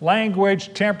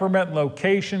 language, temperament,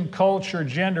 location, culture,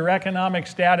 gender, economic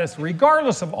status,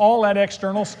 regardless of all that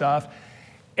external stuff,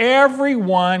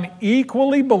 Everyone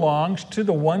equally belongs to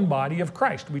the one body of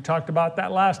Christ. We talked about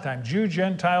that last time. Jew,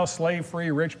 Gentile, slave,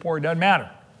 free, rich, poor, it doesn't matter.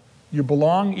 You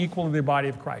belong equally to the body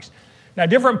of Christ. Now,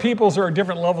 different peoples are at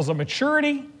different levels of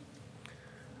maturity,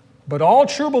 but all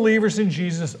true believers in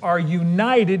Jesus are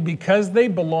united because they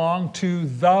belong to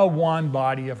the one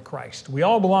body of Christ. We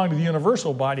all belong to the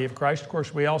universal body of Christ. Of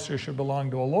course, we also should belong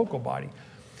to a local body.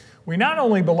 We not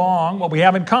only belong, what we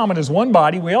have in common is one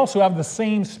body, we also have the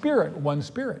same Spirit, one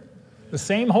Spirit. The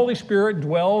same Holy Spirit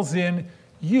dwells in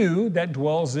you that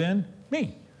dwells in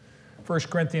me. 1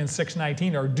 Corinthians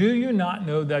 6:19, or do you not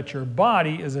know that your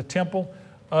body is a temple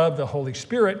of the Holy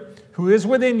Spirit, who is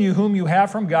within you, whom you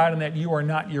have from God, and that you are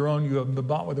not your own, you have been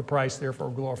bought with a price, therefore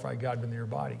glorify God within your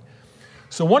body.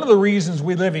 So one of the reasons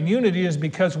we live in unity is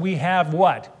because we have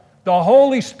what? The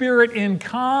Holy Spirit in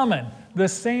common. The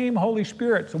same Holy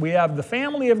Spirit. So we have the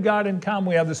family of God in common,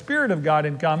 we have the Spirit of God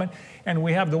in common, and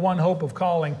we have the one hope of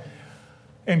calling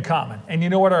in common. And you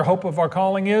know what our hope of our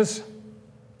calling is?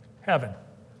 Heaven.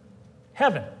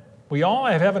 Heaven. We all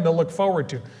have heaven to look forward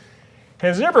to.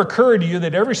 Has it ever occurred to you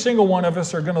that every single one of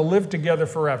us are going to live together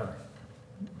forever?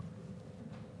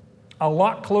 A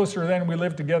lot closer than we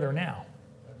live together now.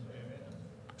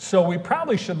 So we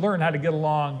probably should learn how to get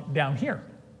along down here.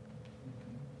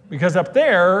 Because up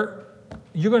there,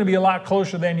 you're going to be a lot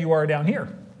closer than you are down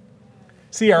here.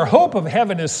 See, our hope of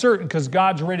heaven is certain because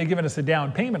God's already given us a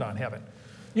down payment on heaven.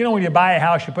 You know when you buy a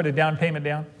house, you put a down payment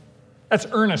down? That's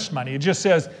earnest money. It just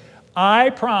says, I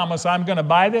promise I'm going to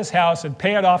buy this house and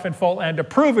pay it off in full, and to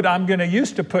prove it, I'm going to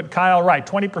used to put Kyle right,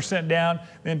 20% down,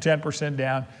 then 10%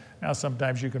 down. Now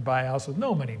sometimes you can buy a house with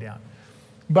no money down.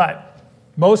 But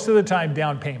most of the time,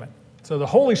 down payment. So the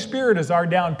Holy Spirit is our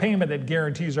down payment that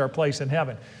guarantees our place in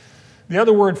heaven. The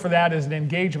other word for that is an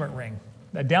engagement ring.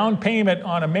 A down payment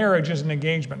on a marriage is an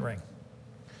engagement ring.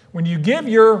 When you give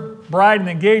your bride an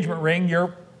engagement ring,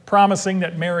 you're promising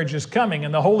that marriage is coming,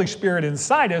 and the Holy Spirit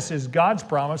inside us is God's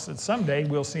promise that someday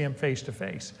we'll see Him face to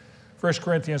face. 1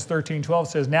 Corinthians 13:12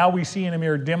 says, now we see in a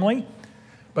mirror dimly,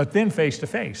 but then face to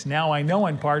face. Now I know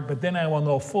in part, but then I will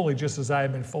know fully, just as I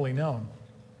have been fully known.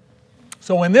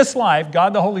 So in this life,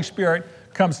 God the Holy Spirit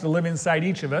comes to live inside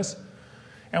each of us.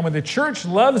 And when the church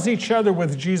loves each other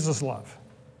with Jesus' love,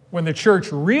 when the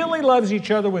church really loves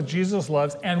each other with Jesus'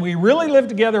 love, and we really live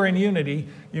together in unity,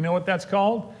 you know what that's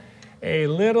called? A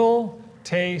little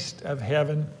taste of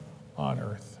heaven on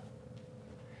earth.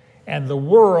 And the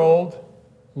world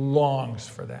longs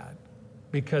for that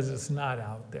because it's not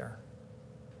out there.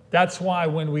 That's why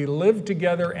when we live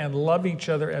together and love each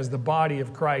other as the body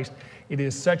of Christ, it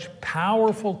is such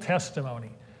powerful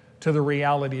testimony to the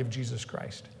reality of Jesus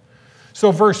Christ.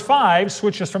 So verse 5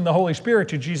 switches from the Holy Spirit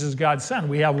to Jesus, God's Son.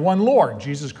 We have one Lord.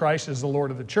 Jesus Christ is the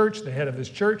Lord of the church, the head of His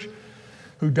church,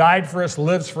 who died for us,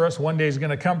 lives for us, one day is going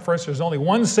to come for us. There's only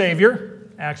one Savior.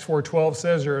 Acts 4:12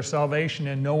 says there is salvation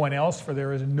in no one else, for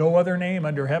there is no other name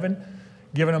under heaven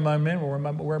given among men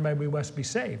whereby we must be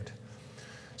saved.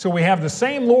 So we have the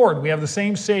same Lord, we have the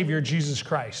same Savior, Jesus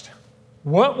Christ.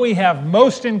 What we have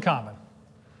most in common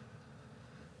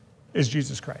is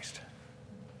Jesus Christ.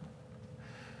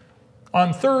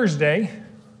 On Thursday,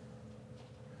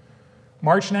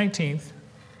 March 19th,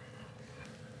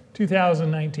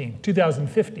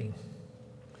 2015,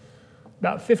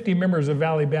 about 50 members of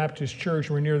Valley Baptist Church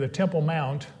were near the Temple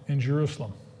Mount in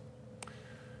Jerusalem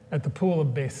at the Pool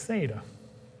of Bethsaida.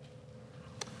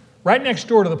 Right next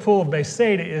door to the Pool of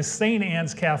Bethsaida is St.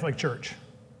 Anne's Catholic Church.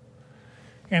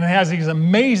 And it has these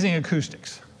amazing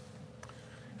acoustics.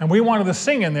 And we wanted to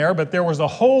sing in there, but there was a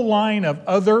whole line of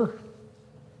other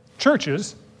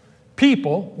churches,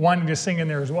 people wanting to sing in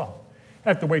there as well. You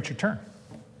have to wait your turn.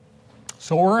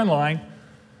 So we're in line,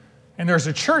 and there's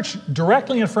a church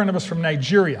directly in front of us from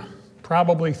Nigeria,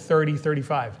 probably 30,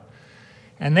 35.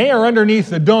 And they are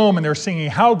underneath the dome, and they're singing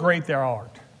How Great Thou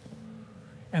Art.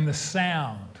 And the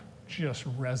sound just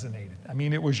resonated. I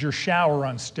mean, it was your shower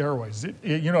on steroids.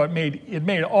 It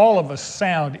made all of us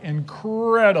sound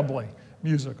incredibly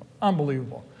musical,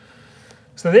 unbelievable.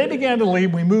 So they began to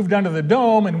leave. We moved under the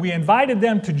dome, and we invited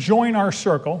them to join our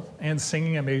circle in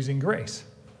singing Amazing Grace.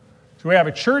 So we have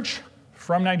a church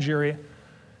from Nigeria,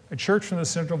 a church from the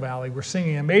Central Valley. We're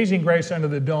singing Amazing Grace under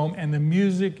the dome, and the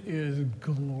music is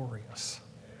glorious.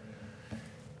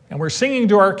 And we're singing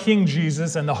to our King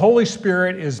Jesus, and the Holy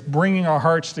Spirit is bringing our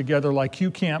hearts together like you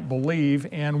can't believe,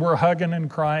 and we're hugging and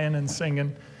crying and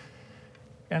singing.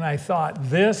 And I thought,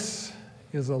 this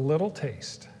is a little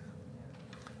taste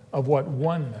of what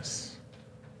oneness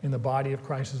in the body of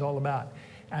Christ is all about.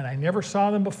 And I never saw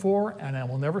them before, and I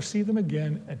will never see them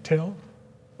again until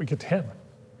we get to heaven.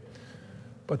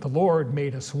 But the Lord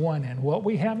made us one, and what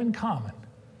we have in common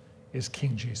is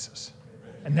King Jesus.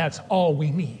 And that's all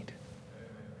we need.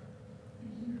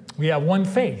 We have one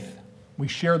faith. We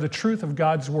share the truth of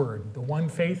God's word, the one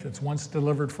faith that's once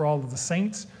delivered for all of the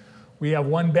saints. We have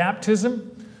one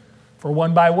baptism. For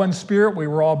one by one Spirit, we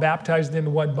were all baptized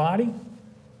into one body.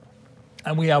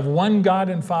 And we have one God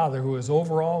and Father who is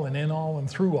over all and in all and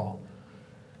through all.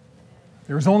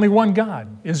 There is only one God.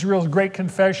 Israel's great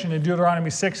confession in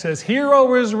Deuteronomy 6 says, "Hear,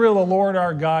 O Israel, the Lord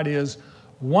our God is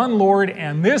one Lord,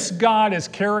 and this God is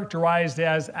characterized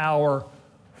as our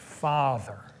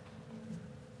Father."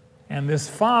 And this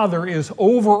Father is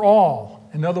over all.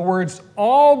 In other words,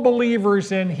 all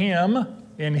believers in Him,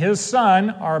 in His Son,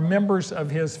 are members of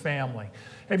His family.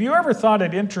 Have you ever thought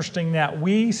it interesting that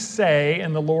we say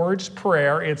in the Lord's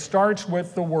Prayer, it starts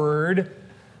with the word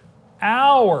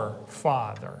our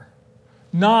Father,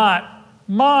 not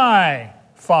my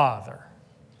Father.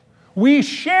 We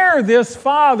share this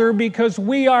Father because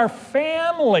we are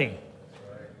family.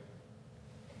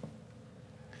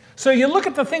 So you look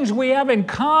at the things we have in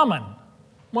common.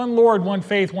 One Lord, one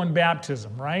faith, one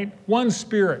baptism, right? One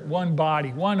Spirit, one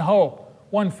body, one hope,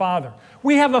 one Father.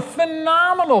 We have a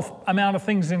phenomenal amount of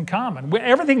things in common.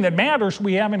 Everything that matters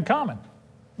we have in common.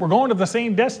 We're going to the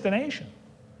same destination.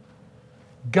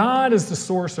 God is the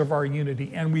source of our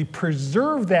unity, and we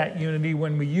preserve that unity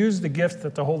when we use the gifts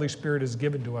that the Holy Spirit has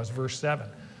given to us, verse 7.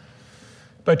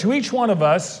 But to each one of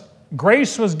us,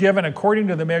 grace was given according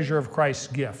to the measure of Christ's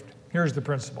gift. Here's the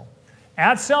principle.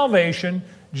 At salvation,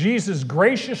 Jesus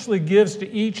graciously gives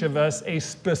to each of us a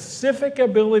specific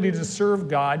ability to serve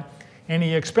God, and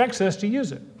He expects us to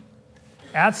use it.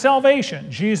 At salvation,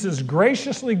 Jesus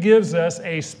graciously gives us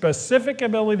a specific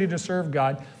ability to serve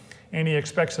God, and He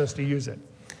expects us to use it.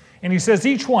 And He says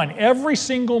each one, every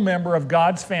single member of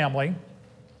God's family,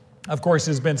 of course,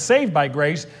 has been saved by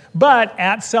grace, but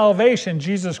at salvation,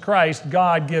 Jesus Christ,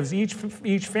 God, gives each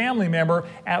family member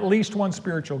at least one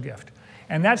spiritual gift.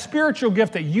 And that spiritual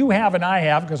gift that you have and I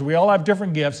have, because we all have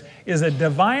different gifts, is a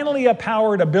divinely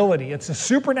empowered ability. It's a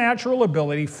supernatural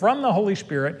ability from the Holy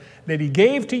Spirit that He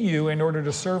gave to you in order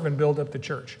to serve and build up the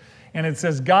church. And it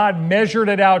says God measured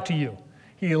it out to you.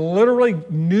 He literally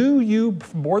knew you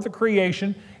before the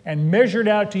creation and measured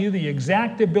out to you the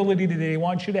exact ability that He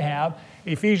wants you to have.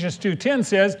 Ephesians 2:10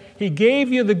 says He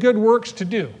gave you the good works to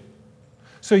do.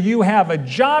 So you have a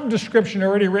job description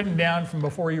already written down from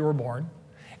before you were born,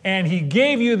 and He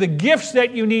gave you the gifts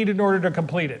that you need in order to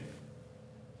complete it.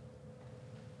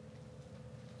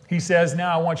 He says,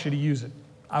 now I want you to use it.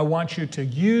 I want you to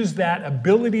use that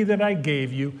ability that I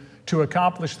gave you to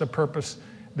accomplish the purpose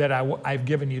that I've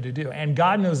given you to do. And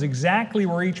God knows exactly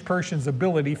where each person's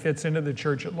ability fits into the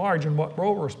church at large and what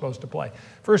role we're supposed to play.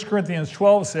 1 Corinthians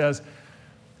 12 says,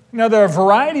 now there are a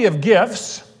variety of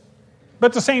gifts,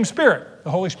 but the same Spirit.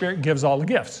 The Holy Spirit gives all the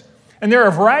gifts. And there are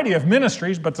a variety of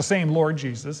ministries, but the same Lord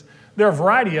Jesus. There are a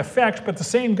variety of effects, but the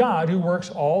same God who works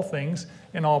all things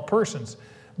in all persons.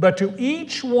 But to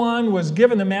each one was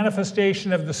given the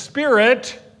manifestation of the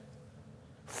Spirit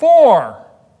for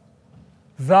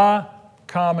the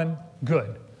common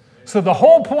good. So the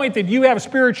whole point that you have a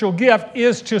spiritual gift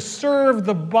is to serve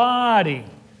the body,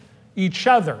 each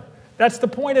other. That's the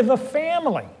point of a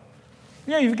family.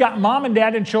 You know, you've got mom and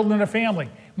dad and children in a family.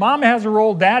 Mom has a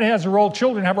role, dad has a role,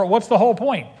 children have a role. What's the whole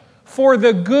point? For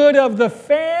the good of the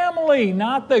family,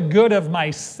 not the good of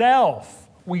myself.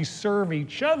 We serve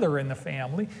each other in the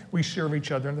family. We serve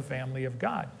each other in the family of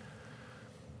God.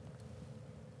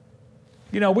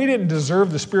 You know, we didn't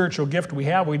deserve the spiritual gift we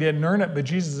have. We didn't earn it, but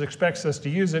Jesus expects us to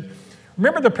use it.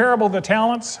 Remember the parable of the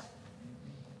talents?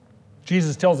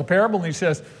 Jesus tells a parable and He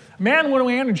says, a man went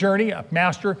away on a journey, a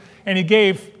master, and he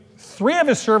gave 3 of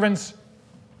his servants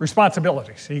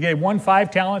responsibilities. He gave one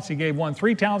 5 talents, he gave one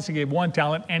 3 talents, he gave 1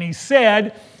 talent, and he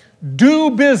said, do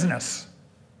business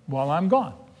while I'm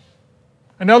gone.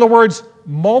 In other words,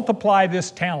 multiply this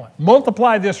talent,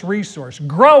 multiply this resource,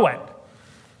 grow it.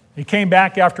 He came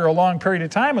back after a long period of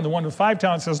time, and the one with 5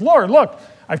 talents says, Lord, look,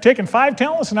 I've taken 5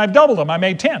 talents and I've doubled them. I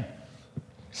made 10. He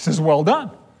says, well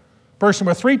done. Person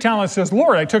with 3 talents says,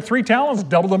 Lord, I took 3 talents,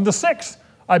 doubled them to 6.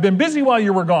 I've been busy while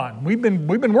you were gone. We've been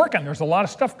working. There's a lot of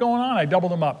stuff going on. I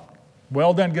doubled them up.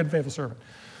 Well done, good and faithful servant.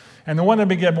 And the one that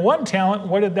began 1 talent,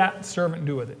 what did that servant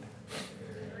do with it?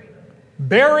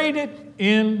 Buried it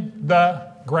in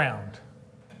the ground.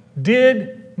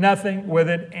 Did nothing with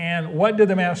it. And what did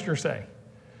the master say?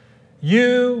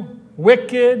 You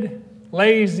wicked,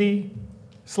 lazy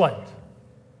slave.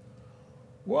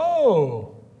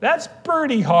 Whoa, that's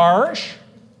pretty harsh.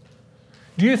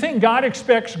 Do you think God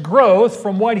expects growth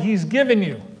from what He's given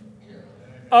you?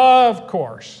 Of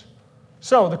course.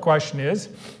 So the question is,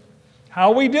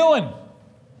 how are we doing?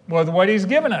 with what he's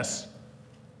given us.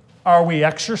 Are we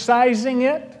exercising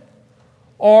it?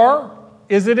 Or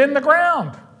is it in the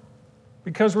ground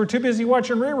because we're too busy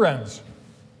watching reruns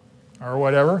or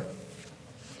whatever?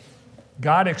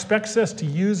 God expects us to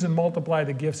use and multiply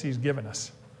the gifts he's given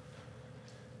us.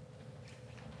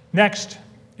 Next,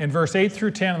 in verse 8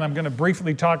 through 10, and I'm going to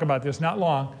briefly talk about this, not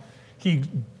long,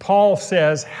 Paul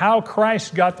says how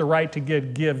Christ got the right to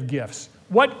give gifts.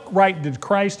 What right did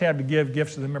Christ have to give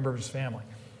gifts to the member of his family?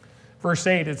 Verse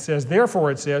 8, it says, therefore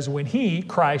it says, when he,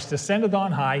 Christ, ascended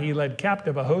on high, he led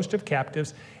captive a host of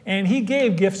captives, and he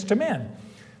gave gifts to men.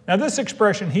 Now this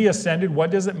expression, he ascended, what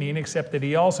does it mean except that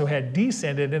he also had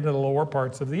descended into the lower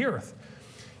parts of the earth?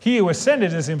 He who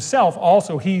ascended is himself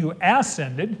also he who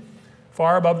ascended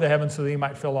far above the heavens so that he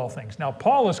might fill all things. Now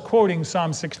Paul is quoting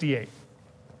Psalm 68.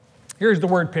 Here's the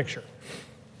word picture.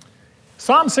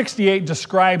 Psalm 68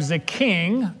 describes a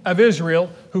king of Israel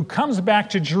who comes back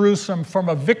to Jerusalem from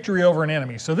a victory over an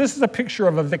enemy. So this is a picture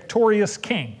of a victorious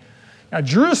king. Now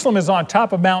Jerusalem is on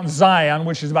top of Mount Zion,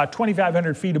 which is about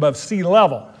 2,500 feet above sea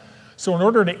level. So in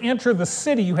order to enter the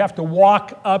city, you have to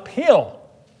walk uphill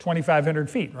 2,500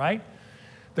 feet, right?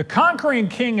 The conquering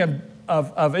king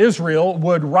of Israel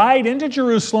would ride into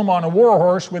Jerusalem on a war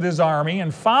horse with his army,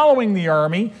 and following the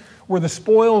army were the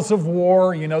spoils of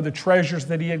war, the treasures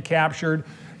that he had captured,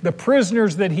 the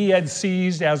prisoners that he had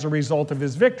seized as a result of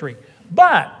his victory.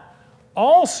 But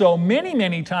also, many,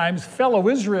 many times, fellow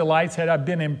Israelites had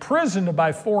been imprisoned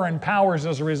by foreign powers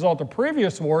as a result of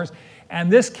previous wars,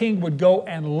 and this king would go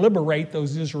and liberate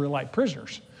those Israelite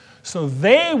prisoners. So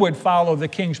they would follow the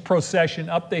king's procession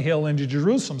up the hill into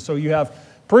Jerusalem. So you have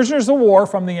prisoners of war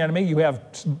from the enemy, you have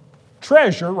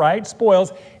treasure, right,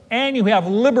 spoils, and you have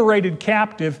liberated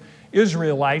captive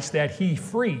Israelites that he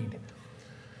freed.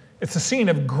 It's a scene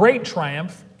of great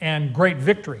triumph and great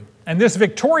victory. And this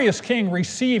victorious king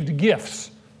received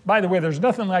gifts. By the way, there's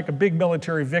nothing like a big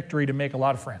military victory to make a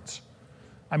lot of friends.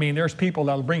 I mean, there's people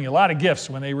that'll bring you a lot of gifts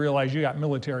when they realize you got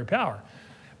military power.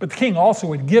 But the king also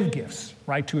would give gifts,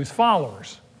 right, to his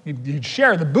followers. He'd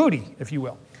share the booty, if you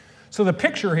will. So the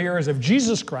picture here is of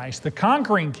Jesus Christ, the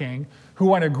conquering king, who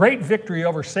won a great victory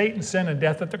over Satan, sin, and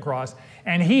death at the cross,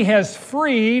 and he has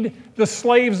freed the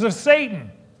slaves of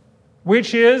Satan,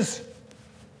 which is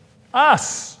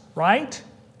us, right?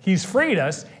 He's freed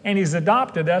us, and he's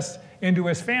adopted us into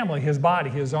his family, his body,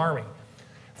 his army.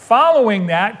 Following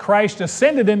that, Christ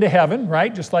ascended into heaven,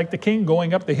 right? Just like the king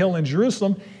going up the hill in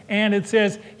Jerusalem, and it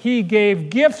says he gave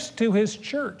gifts to his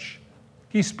church.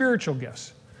 He's spiritual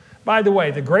gifts. By the way,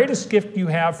 the greatest gift you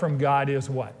have from God is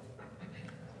what?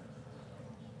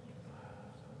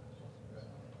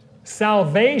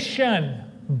 Salvation,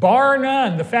 bar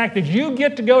none. The fact that you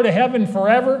get to go to heaven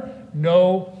forever,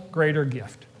 no greater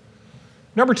gift.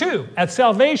 Number two, at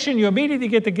salvation, you immediately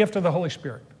get the gift of the Holy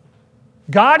Spirit.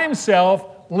 God himself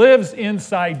lives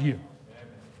inside you.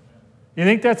 You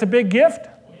think that's a big gift?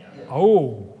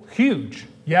 Oh, huge.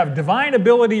 You have divine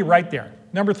ability right there.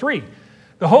 Number three,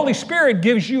 the Holy Spirit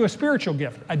gives you a spiritual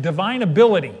gift, a divine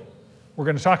ability. We're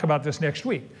going to talk about this next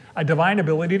week. A divine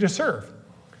ability to serve.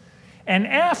 And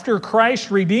after Christ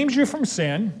redeems you from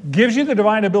sin, gives you the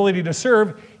divine ability to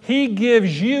serve, he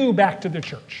gives you back to the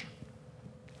church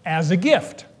as a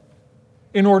gift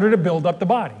in order to build up the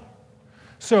body.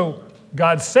 So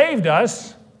God saved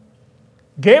us,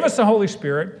 gave us the Holy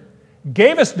Spirit,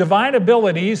 gave us divine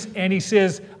abilities, and he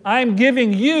says, I'm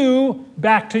giving you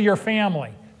back to your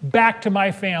family, back to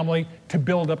my family to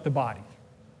build up the body.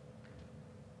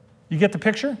 You get the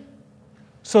picture?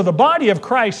 So the body of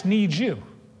Christ needs you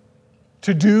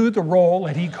to do the role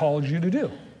that he called you to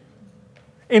do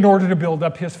in order to build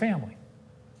up his family.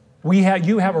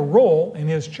 You have a role in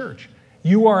his church.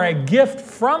 You are a gift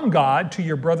from God to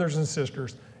your brothers and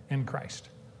sisters in Christ.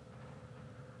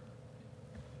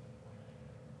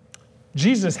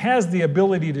 Jesus has the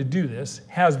ability to do this,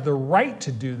 has the right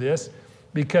to do this,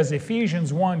 because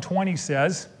Ephesians 1:20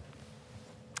 says,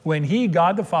 when he,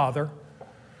 God the Father,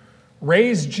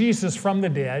 raised Jesus from the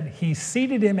dead, he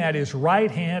seated him at his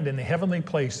right hand in the heavenly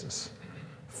places,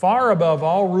 far above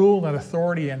all rule and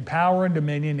authority and power and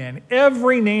dominion and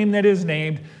every name that is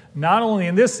named, not only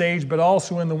in this age, but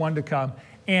also in the one to come.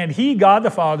 And he, God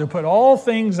the Father, put all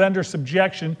things under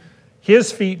subjection,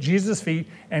 his feet, Jesus' feet,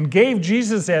 and gave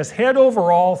Jesus as head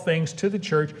over all things to the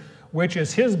church, which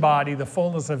is his body, the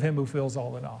fullness of him who fills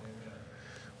all in all.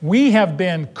 We have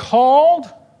been called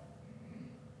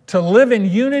to live in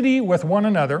unity with one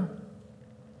another,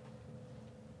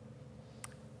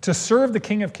 to serve the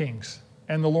King of Kings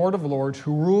and the Lord of Lords,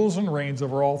 who rules and reigns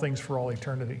over all things for all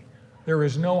eternity. There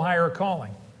is no higher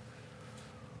calling.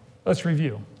 Let's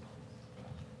review.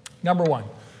 Number one,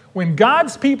 When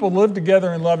God's people live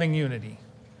together in loving unity,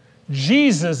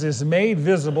 Jesus is made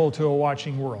visible to a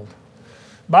watching world.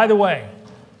 By the way,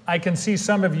 I can see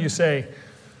some of you say,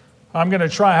 I'm going to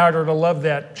try harder to love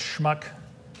that schmuck,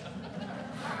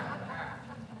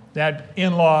 that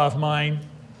in-law of mine.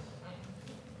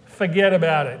 Forget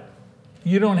about it.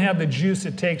 You don't have the juice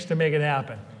it takes to make it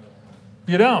happen.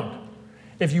 You don't.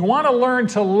 If you want to learn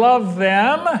to love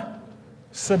them,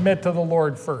 submit to the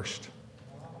Lord first.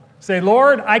 Say,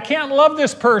 Lord, I can't love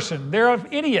this person. They're an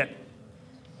idiot.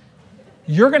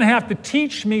 You're going to have to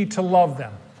teach me to love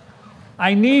them.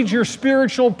 I need your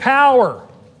spiritual power.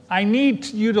 I need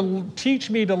you to teach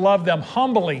me to love them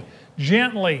humbly,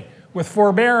 gently, with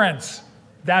forbearance.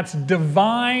 That's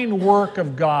divine work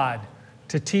of God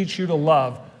to teach you to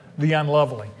love the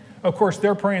unlovely. Of course,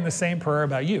 they're praying the same prayer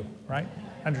about you, right?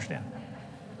 Understand.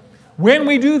 When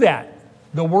we do that,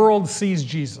 the world sees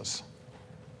Jesus,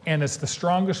 and it's the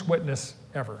strongest witness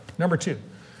ever. Number 2,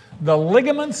 the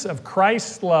ligaments of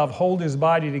Christ's love hold his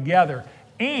body together,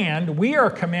 and we are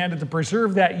commanded to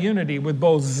preserve that unity with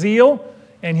both zeal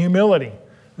and humility.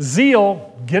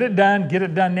 Zeal, get it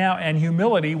done now, and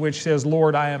humility, which says,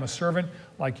 Lord, I am a servant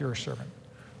like you're a servant,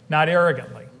 not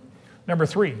arrogantly. Number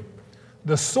 3,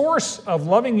 the source of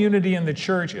loving unity in the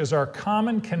church is our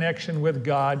common connection with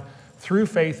God through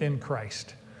faith in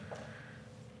Christ.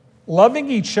 Loving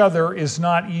each other is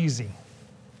not easy.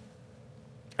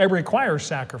 It requires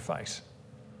sacrifice.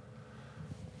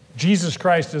 Jesus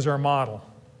Christ is our model,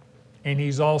 and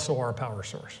he's also our power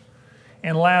source.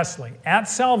 And lastly, at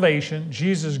salvation,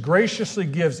 Jesus graciously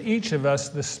gives each of us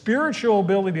the spiritual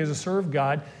ability to serve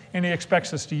God, and he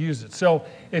expects us to use it. So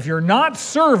if you're not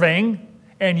serving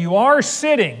and you are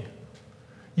sitting,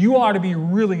 you ought to be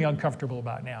really uncomfortable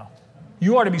about now.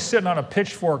 You ought to be sitting on a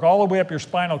pitchfork all the way up your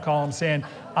spinal column saying,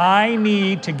 I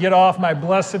need to get off my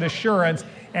blessed assurance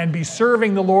and be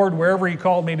serving the Lord wherever he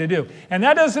called me to do. And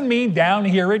that doesn't mean down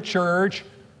here at church.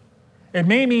 It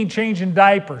may mean changing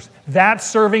diapers. That's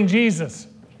serving Jesus.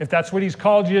 If that's what he's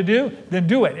called you to do, then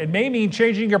do it. It may mean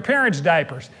changing your parents'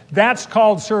 diapers. That's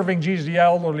called serving Jesus, the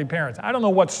elderly parents. I don't know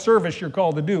what service you're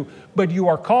called to do, but you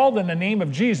are called in the name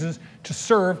of Jesus to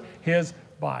serve his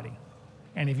body.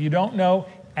 And if you don't know,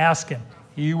 ask him.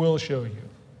 He will show you.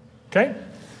 Okay?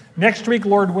 Next week,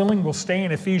 Lord willing, we'll stay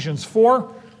in Ephesians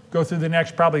 4, go through the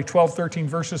next probably 12, 13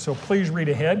 verses, so please read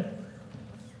ahead.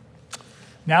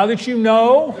 Now that you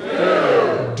know,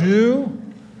 do.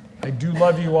 I do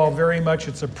love you all very much.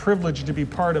 It's a privilege to be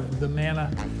part of the Manna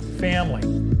family.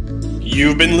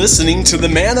 You've been listening to the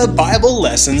Manna Bible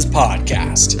Lessons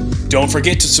podcast. Don't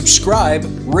forget to subscribe,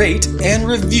 rate, and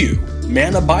review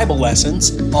Manna Bible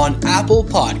Lessons on Apple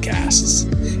Podcasts.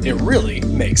 It really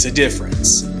makes a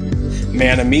difference.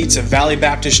 Manna meets at Valley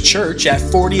Baptist Church at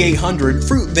 4800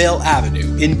 Fruitvale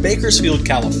Avenue in Bakersfield,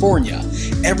 California,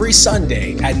 every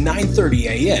Sunday at 9:30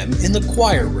 a.m. in the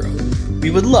choir room. We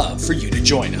would love for you to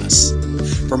join us.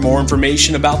 For more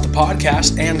information about the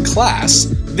podcast and class,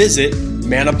 visit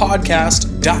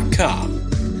mannapodcast.com.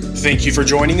 Thank you for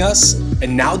joining us,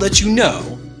 and now that you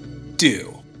know, do.